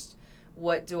first?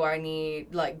 What do I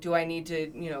need? Like, do I need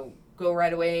to, go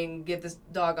right away and get this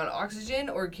dog on oxygen,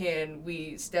 or can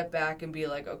we step back and be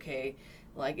like, okay,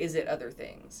 like, is it other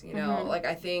things? Like,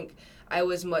 I think I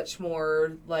was much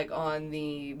more, like, on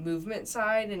the movement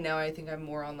side, and now I think I'm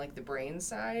more on, like, the brain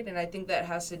side, and I think that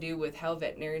has to do with how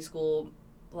veterinary school,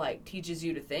 like, teaches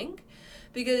you to think,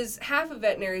 because half of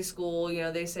veterinary school,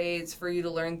 they say it's for you to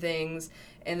learn things,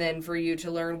 and then for you to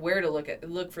learn where to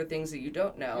look for things that you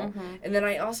don't know, and then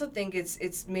I also think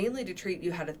it's mainly to teach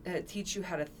you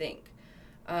how to think,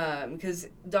 because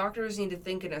doctors need to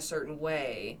think in a certain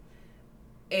way,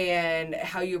 and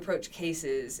how you approach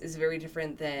cases is very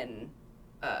different than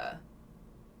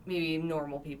maybe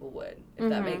normal people would, if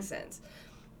that makes sense.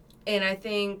 And I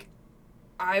think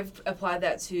I've applied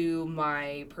that to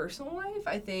my personal life.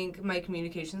 I think my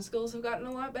communication skills have gotten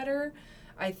a lot better.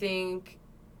 I think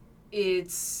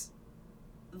it's,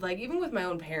 like, even with my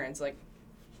own parents, like,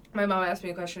 my mom asked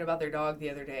me a question about their dog the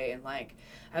other day, and, like,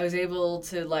 I was able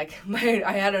to, like,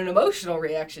 I had an emotional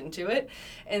reaction to it,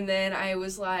 and then I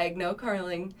was like, no,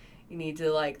 Karling, you need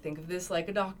to, like, think of this like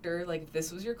a doctor. Like, if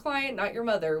this was your client, not your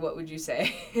mother, what would you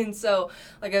say? And so,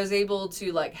 like, I was able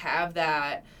to, like, have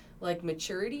that, like,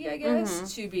 maturity, I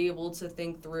guess, to be able to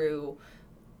think through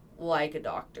like a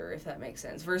doctor, if that makes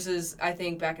sense. Versus, I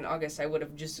think back in August, I would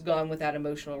have just gone with that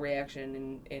emotional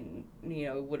reaction and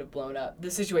it would have blown up.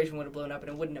 The situation would have blown up and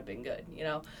it wouldn't have been good,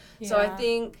 Yeah. So I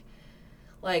think,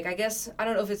 like, I guess, I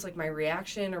don't know if it's, like, my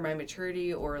reaction or my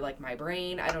maturity or, like, my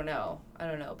brain. I don't know.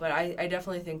 But I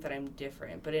definitely think that I'm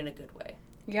different, but in a good way.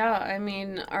 Yeah, I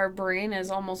mean, our brain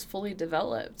is almost fully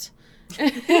developed.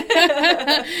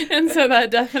 And so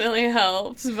that definitely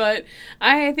helps. But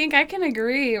I think I can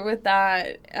agree with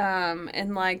that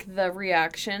and, like, the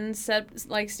reaction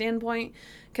standpoint.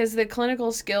 because the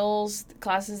clinical skills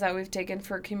classes that we've taken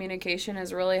for communication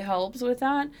has really helped with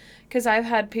that, because I've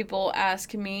had people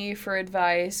ask me for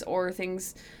advice or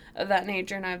things of that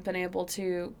nature, and I've been able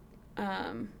to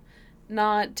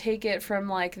not take it from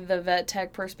like the vet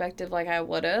tech perspective like I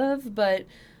would have, but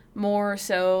more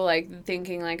so like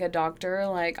thinking like a doctor.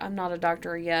 Like, I'm not a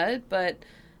doctor yet, but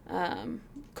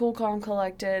cool, calm,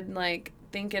 collected, like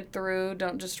think it through,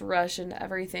 don't just rush into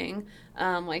everything,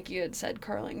 like you had said,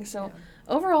 Carling. So yeah.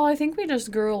 Overall, I think we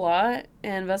just grew a lot,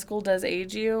 and vet school does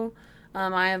age you.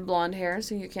 I have blonde hair,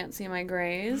 so you can't see my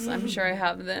grays. I'm sure I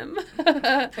have them.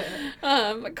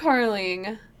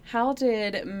 Carling, how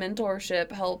did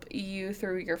mentorship help you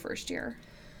through your first year?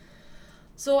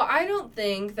 So I don't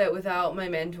think that without my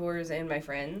mentors and my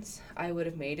friends, I would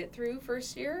have made it through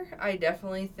first year. I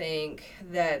definitely think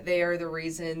that they are the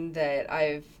reason that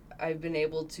I've been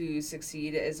able to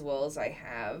succeed as well as I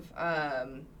have.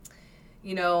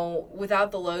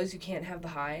 Without the lows, you can't have the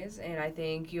highs, and I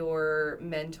think your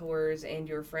mentors and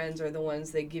your friends are the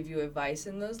ones that give you advice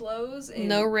in those lows. And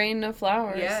no rain, no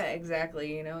flowers. Yeah,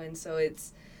 exactly. And so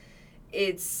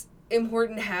it's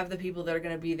important to have the people that are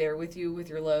going to be there with you with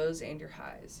your lows and your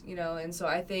highs, and so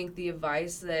I think the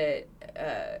advice that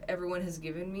everyone has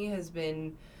given me has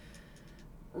been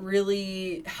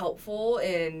really helpful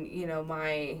in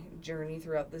my journey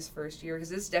throughout this first year,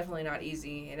 because it's definitely not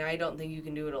easy, and I don't think you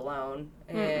can do it alone.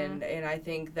 And I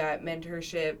think that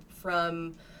mentorship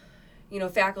from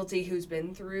faculty who's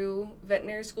been through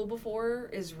veterinary school before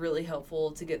is really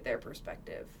helpful to get their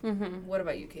perspective. What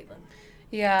about you, Caitlin?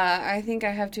 Yeah, I think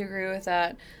I have to agree with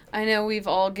that. I know we've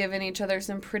all given each other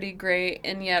some pretty great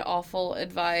and yet awful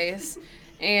advice,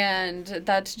 and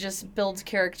that just builds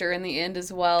character in the end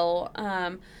as well.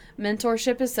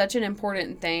 Mentorship is such an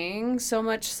important thing, so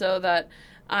much so that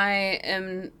I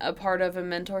am a part of a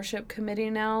mentorship committee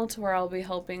now, to where I'll be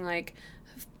helping like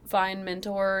find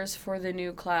mentors for the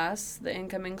new class, the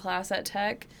incoming class at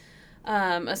Tech.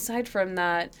 Aside from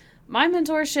that, my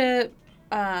mentorship,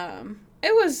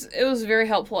 it was very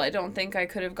helpful. I don't think I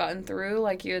could have gotten through,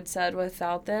 like you had said,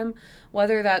 without them,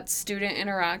 whether that's student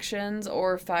interactions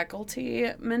or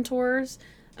faculty mentors.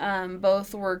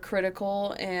 Both were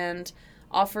critical and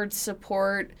offered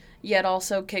support, yet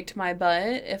also kicked my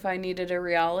butt if I needed a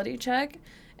reality check.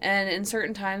 And in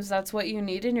certain times, that's what you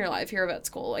need in your life here at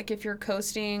school. Like, if you're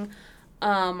coasting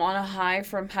on a high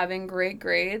from having great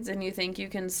grades and you think you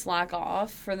can slack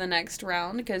off for the next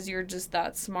round because you're just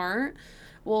that smart,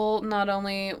 well, not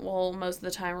only will most of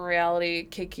the time reality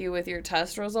kick you with your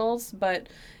test results, but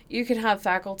you can have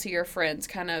faculty or friends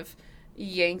kind of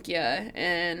yank you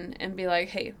and be like,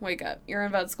 hey, wake up. You're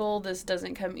in vet school. This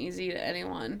doesn't come easy to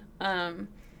anyone.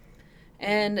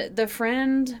 And the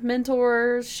friend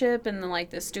mentorship and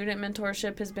the student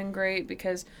mentorship has been great,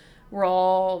 because we're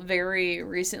all very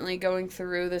recently going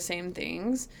through the same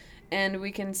things, and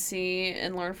we can see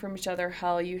and learn from each other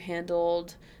how you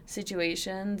handled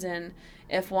situations, and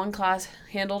if one class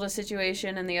handled a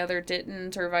situation and the other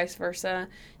didn't, or vice versa,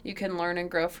 you can learn and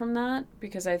grow from that,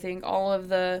 because I think all of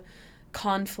the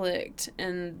conflict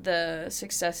and the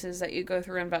successes that you go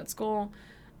through in vet school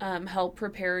help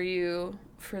prepare you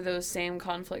for those same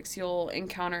conflicts you'll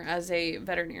encounter as a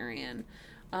veterinarian.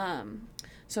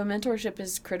 So mentorship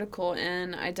is critical,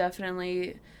 and I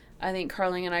think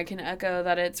Karling and I can echo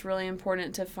that it's really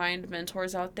important to find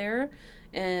mentors out there,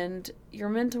 and your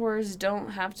mentors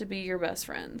don't have to be your best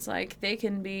friends. Like, they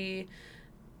can be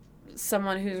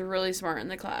someone who's really smart in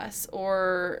the class,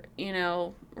 or,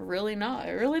 really not.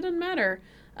 It really doesn't matter.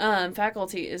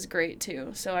 Faculty is great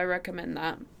too, so I recommend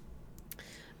that.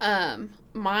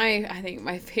 I think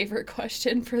my favorite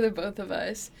question for the both of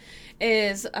us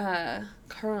is,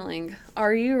 Karling,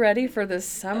 are you ready for the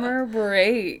summer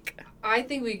break? I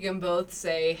think we can both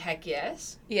say heck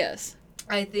yes. Yes.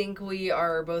 I think we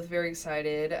are both very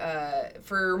excited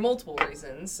for multiple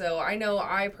reasons. So I know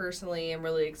I personally am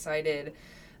really excited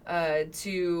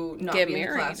to not be in the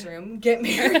classroom, get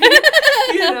married.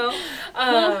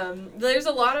 There's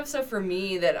a lot of stuff for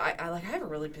me that I have a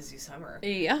really busy summer.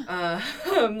 Yeah.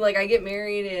 I get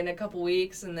married in a couple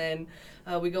weeks, and then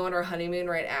we go on our honeymoon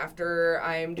right after.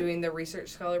 I'm doing the research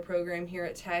scholar program here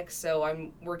at Tech, so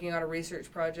I'm working on a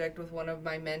research project with one of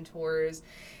my mentors.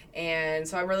 And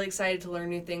so I'm really excited to learn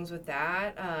new things with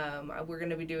that. We're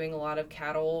going to be doing a lot of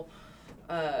cattle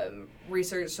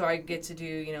research, so I get to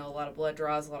do, a lot of blood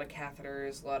draws, a lot of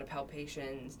catheters, a lot of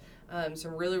palpations,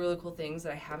 some really, really cool things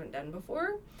that I haven't done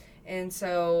before. And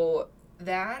so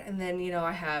that, and then,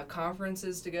 I have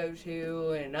conferences to go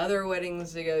to and other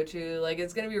weddings to go to. Like,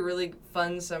 it's going to be a really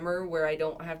fun summer where I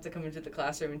don't have to come into the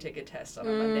classroom and take a test on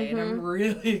a Monday, and I'm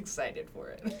really excited for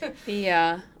it.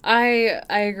 Yeah, I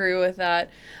agree with that.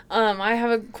 I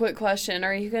have a quick question.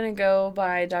 Are you going to go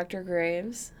by Dr.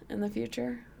 Graves in the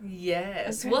future?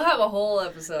 Yes. Okay. We'll have a whole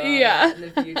episode on that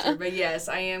in the future. But yes,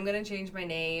 I am going to change my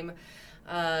name.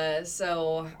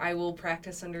 So I will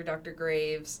practice under Dr.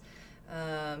 Graves.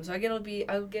 So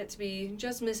I'll get to be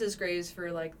just Mrs. Graves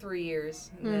for like 3 years,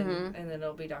 and then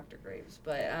it'll be Dr. Graves.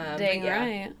 But Dang but yeah.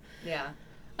 right. Yeah.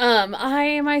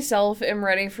 I myself am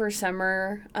ready for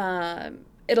summer.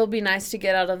 It'll be nice to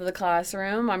get out of the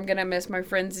classroom. I'm gonna miss my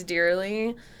friends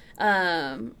dearly.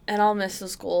 And I'll miss the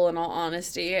school in all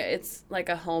honesty. It's like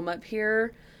a home up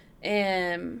here.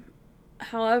 And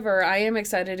however, I am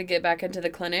excited to get back into the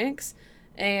clinics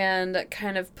and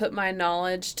kind of put my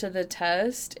knowledge to the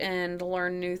test and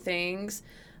learn new things,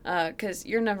 because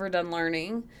you're never done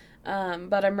learning.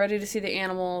 But I'm ready to see the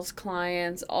animals,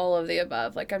 clients, all of the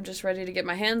above. Like, I'm just ready to get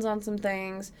my hands on some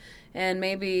things, and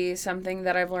maybe something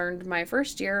that I've learned my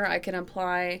first year I can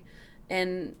apply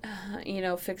and,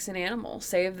 fix an animal,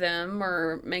 save them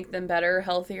or make them better,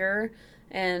 healthier,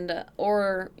 and,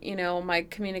 or, my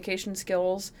communication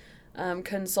skills,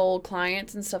 console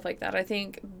clients and stuff like that. I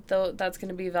think that's going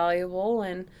to be valuable,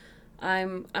 and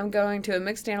I'm going to a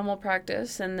mixed animal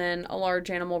practice and then a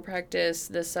large animal practice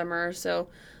this summer, so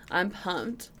I'm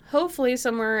pumped. Hopefully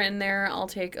somewhere in there I'll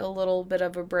take a little bit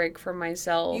of a break for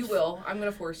myself. You will. I'm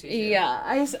going to force you to. Yeah,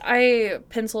 I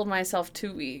penciled myself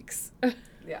 2 weeks.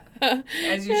 Yeah,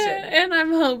 as you should. And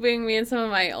I'm hoping me and some of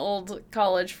my old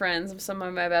college friends, some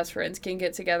of my best friends, can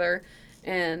get together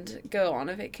and go on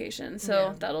a vacation.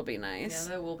 So that'll be nice.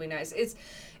 Yeah, that will be nice.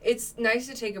 It's nice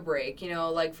to take a break.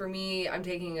 Like for me, I'm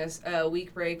taking a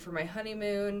week break for my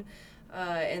honeymoon.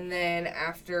 And then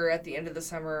at the end of the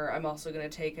summer, I'm also going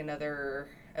to take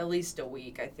at least a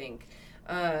week, I think.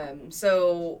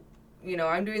 So,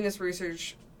 I'm doing this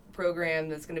research program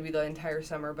that's going to be the entire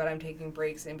summer, but I'm taking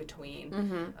breaks in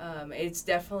between. It's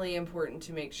definitely important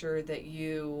to make sure that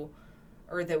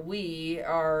that we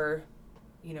are,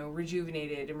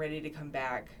 rejuvenated and ready to come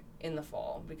back in the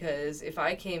fall, because if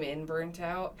I came in burnt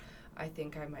out, I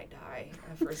think I might die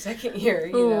for a second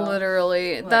year.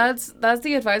 Literally. That's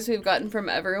the advice we've gotten from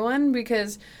everyone,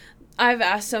 because I've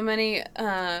asked so many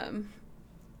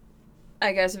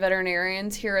I guess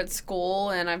veterinarians here at school,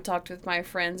 and I've talked with my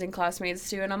friends and classmates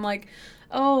too, and I'm like,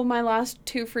 oh, my last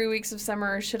 2 free weeks of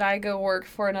summer, should I go work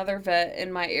for another vet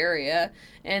in my area?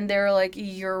 And they're like,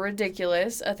 you're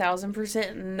ridiculous,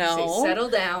 1,000% no. Say, settle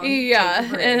down.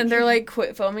 Yeah, and they're like,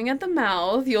 quit foaming at the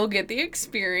mouth, you'll get the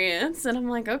experience. And I'm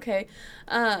like, okay.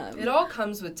 It all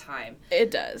comes with time. It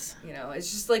does.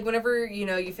 It's just like whenever,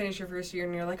 you finish your first year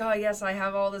and you're like, oh, yes, I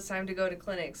have all this time to go to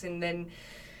clinics, and then,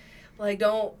 like,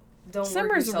 don't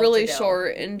summer's really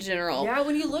short in general. Yeah,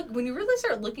 when you really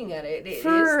start looking at it, it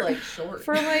is like short.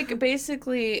 For like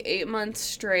basically 8 months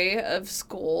straight of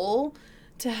school,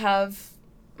 to have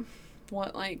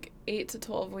 8 to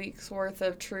 12 weeks worth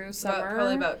of true summer.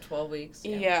 Probably about 12 weeks.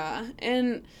 Yeah.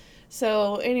 And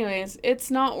so anyways, it's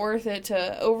not worth it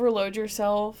to overload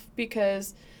yourself,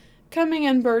 because coming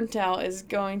in burnt out is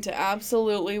going to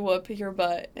absolutely whoop your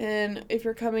butt. And if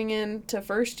you're coming in to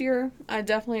first year, I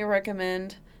definitely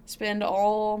recommend spend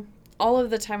all of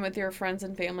the time with your friends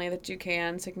and family that you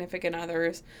can, significant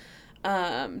others,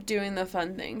 doing the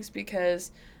fun things,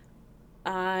 because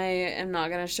I am not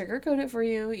going to sugarcoat it for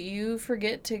you. You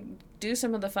forget to do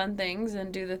some of the fun things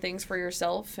and do the things for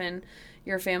yourself and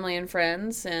your family and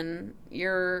friends, and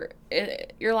your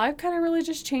life kind of really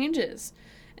just changes,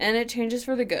 and it changes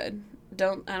for the good. I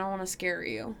don't want to scare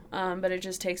you, but it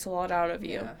just takes a lot out of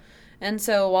you. Yeah. And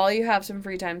so while you have some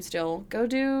free time still, go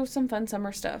do some fun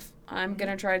summer stuff. I'm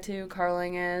going to try to.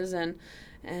 Karling is. And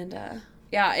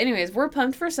yeah, anyways, we're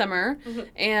pumped for summer.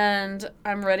 And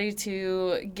I'm ready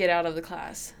to get out of the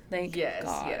class. Thank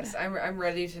God. Yes. I'm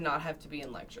ready to not have to be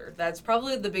in lecture. That's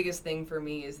probably the biggest thing for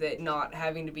me, is that not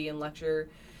having to be in lecture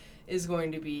is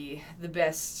going to be the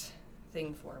best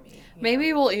thing for me.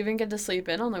 Maybe we'll even get to sleep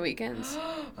in on the weekends.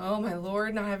 Oh my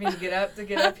Lord, not having to get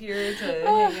up here to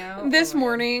hang out. This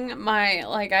morning,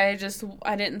 I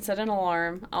didn't set an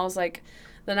alarm. I was like,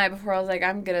 the night before, I was like,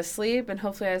 I'm gonna sleep, and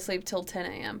hopefully I sleep till 10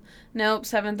 a.m. Nope,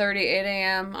 7:30, 8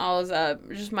 a.m. I was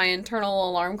up, just my internal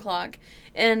alarm clock.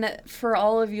 And for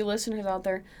all of you listeners out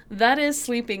there, that is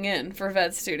sleeping in for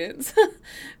vet students.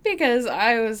 Because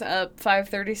I was up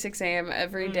 5:30, 6 a.m.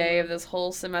 every day of this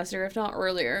whole semester, if not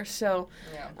earlier. So,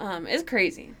 it's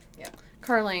crazy. Yeah.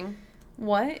 Karling,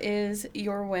 what is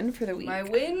your win for the week? My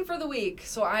win for the week.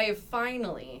 So I have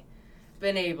finally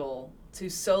been able to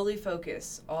solely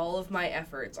focus all of my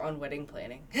efforts on wedding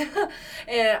planning.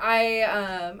 And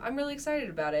I'm really excited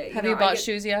about it. Have you bought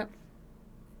shoes yet?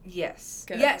 Yes.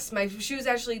 Good. Yes, my shoes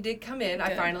actually did come in. Good.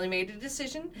 I finally made a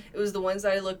decision. It was the ones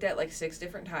that I looked at like 6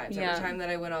 different times. Yeah. Every time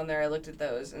that I went on there, I looked at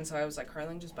those. And so I was like,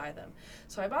 Karling, just buy them.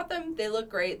 So I bought them. They look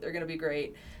great. They're going to be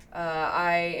great.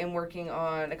 I am working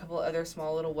on a couple of other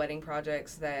small little wedding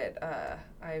projects that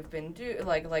I've been doing,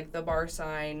 like the bar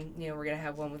sign. You know, we're going to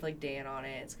have one with like Dan on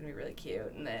it. It's going to be really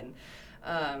cute. And then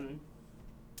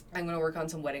I'm going to work on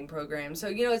some wedding programs. So,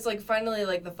 you know, it's like finally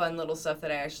like the fun little stuff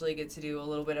that I actually get to do a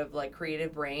little bit of like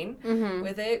creative brain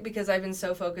with it, because I've been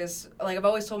so focused. Like I've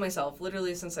always told myself,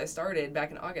 literally since I started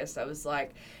back in August, I was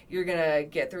like, you're going to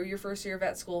get through your first year of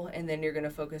vet school and then you're going to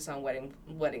focus on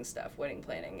wedding stuff, wedding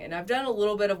planning. And I've done a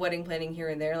little bit of wedding planning here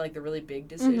and there, like the really big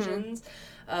decisions.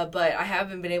 But I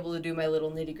haven't been able to do my little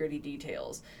nitty-gritty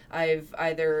details. I've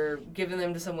either given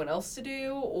them to someone else to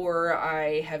do, or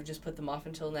I have just put them off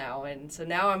until now. And so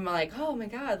now I'm like, oh my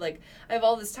God, like I have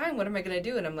all this time. What am I going to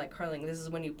do? And I'm like, Karling, this is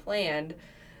when you planned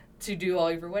to do all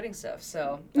of your wedding stuff.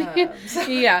 So,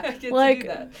 yeah,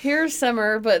 like here's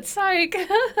summer, but psych.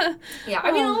 Yeah,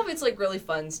 I mean, all of it's like really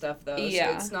fun stuff though. Yeah.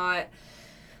 So it's not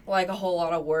like a whole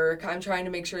lot of work. I'm trying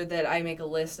to make sure that I make a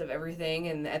list of everything,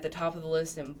 and at the top of the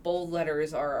list in bold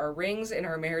letters are our rings and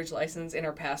our marriage license and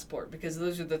our passport, because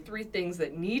those are the 3 things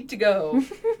that need to go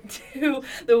to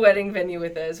the wedding venue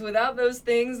with us. Without those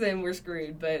things, then we're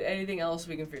screwed, but anything else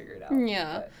we can figure it out.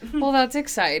 Yeah. Well, that's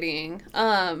exciting.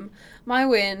 My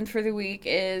win for the week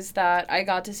is that I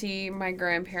got to see my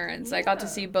grandparents. Yeah. I got to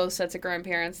see both sets of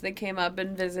grandparents. They came up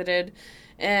and visited,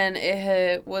 and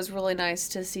it was really nice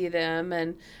to see them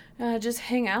and just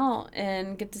hang out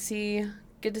and get to see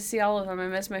all of them. I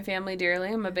miss my family dearly.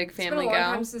 I'm a big family gal. It's been a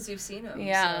long time since you've seen them.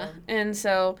 Yeah, so. And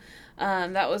so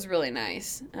that was really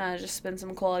nice. Just spend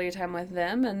some quality time with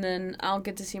them, and then I'll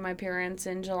get to see my parents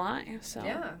in July. So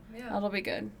yeah, that'll be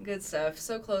good. Good stuff.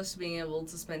 So close to being able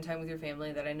to spend time with your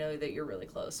family that I know that you're really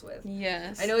close with.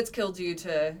 Yes. I know it's killed you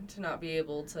to not be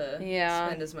able to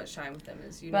spend as much time with them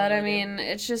as you. But I mean,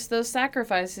 it's just those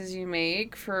sacrifices you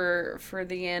make for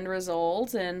the end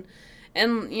result, and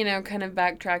you know, kind of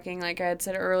backtracking, like I had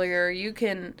said earlier,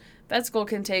 vet school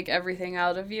can take everything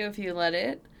out of you if you let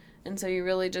it. And so you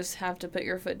really just have to put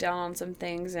your foot down on some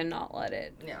things and not let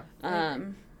it. Yeah.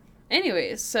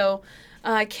 Anyways, so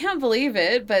I can't believe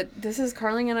it, but this is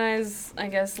Karling and I's, I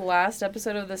guess, last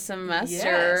episode of the semester.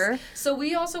 Yes. So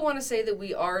we also want to say that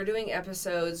we are doing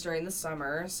episodes during the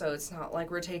summer, so it's not like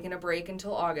we're taking a break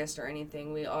until August or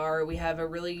anything. We have a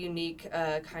really unique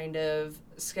kind of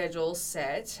schedule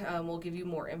set. We'll give you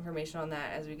more information on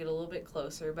that as we get a little bit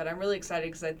closer, but I'm really excited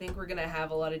because I think we're going to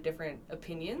have a lot of different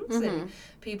opinions and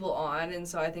people on, and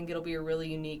so I think it'll be a really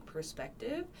unique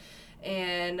perspective.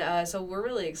 And so we're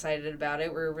really excited about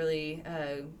it. We're really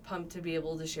pumped to be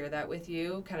able to share that with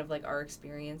you, kind of like our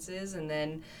experiences. And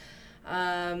then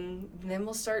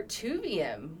we'll start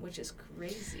DVM, which is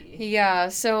crazy. Yeah,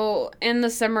 so in the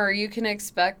summer you can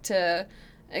expect to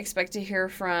hear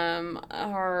from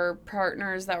our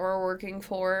partners that we're working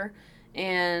for,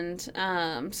 and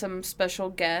some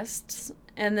special guests.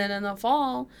 And then in the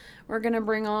fall, we're going to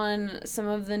bring on some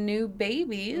of the new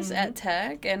babies at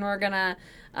Tech, and we're going to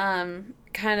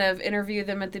kind of interview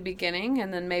them at the beginning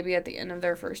and then maybe at the end of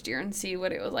their first year and see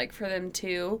what it was like for them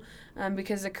too,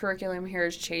 because the curriculum here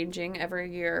is changing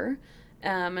every year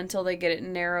until they get it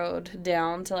narrowed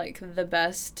down to like the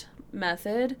best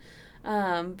method.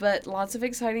 But lots of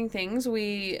exciting things.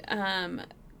 We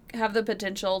have the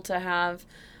potential to have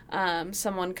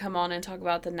someone come on and talk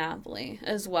about the NAVLE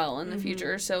as well in the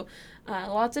future. So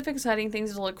lots of exciting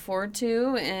things to look forward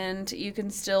to, and you can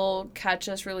still catch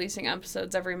us releasing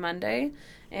episodes every Monday.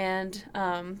 And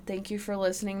thank you for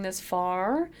listening this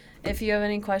far. If you have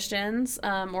any questions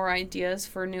or ideas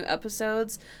for new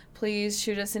episodes, please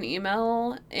shoot us an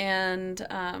email, and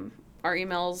our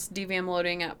email's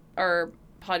DVMloading at our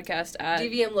podcast at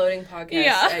DVMloadingpodcast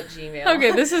at Gmail.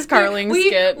 Okay, this is Karling's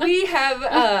skit. We have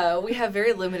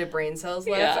very limited brain cells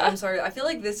left. Yeah. I'm sorry. I feel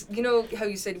like this, you know how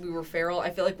you said we were feral?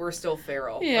 I feel like we're still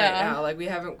feral right now. Like we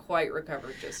haven't quite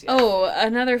recovered just yet. Oh,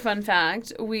 another fun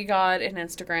fact. We got an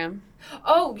Instagram.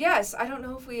 Oh, yes. I don't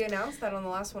know if we announced that on the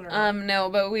last one or not. No,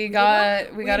 but we got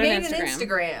an Instagram. We made an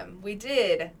Instagram. We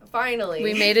did. Finally.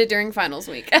 We made it during finals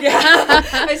week. Yeah.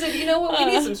 I said, you know what? We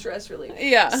need some stress relief.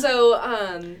 Yeah. So,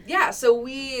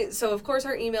 so of course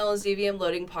our email is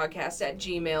dvmloadingpodcast at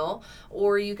gmail,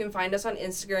 or you can find us on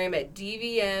Instagram at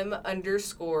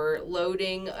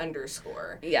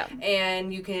dvm_loading_. Yeah.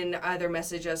 And you can either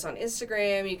message us on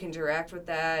Instagram, you can interact with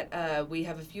that. We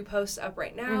have a few posts up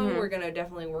right now. We're going to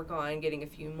definitely work on mind getting a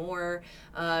few more.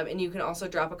 And you can also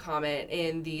drop a comment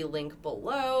in the link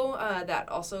below. That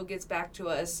also gets back to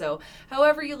us. So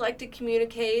however you like to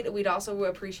communicate, we'd also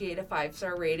appreciate a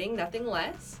 5-star rating, nothing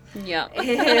less. Yeah.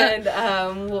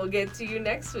 And we'll get to you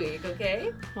next week,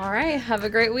 okay? All right. Have a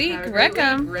great week. Have a great Wreck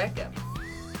 'em. week. Wreck 'em.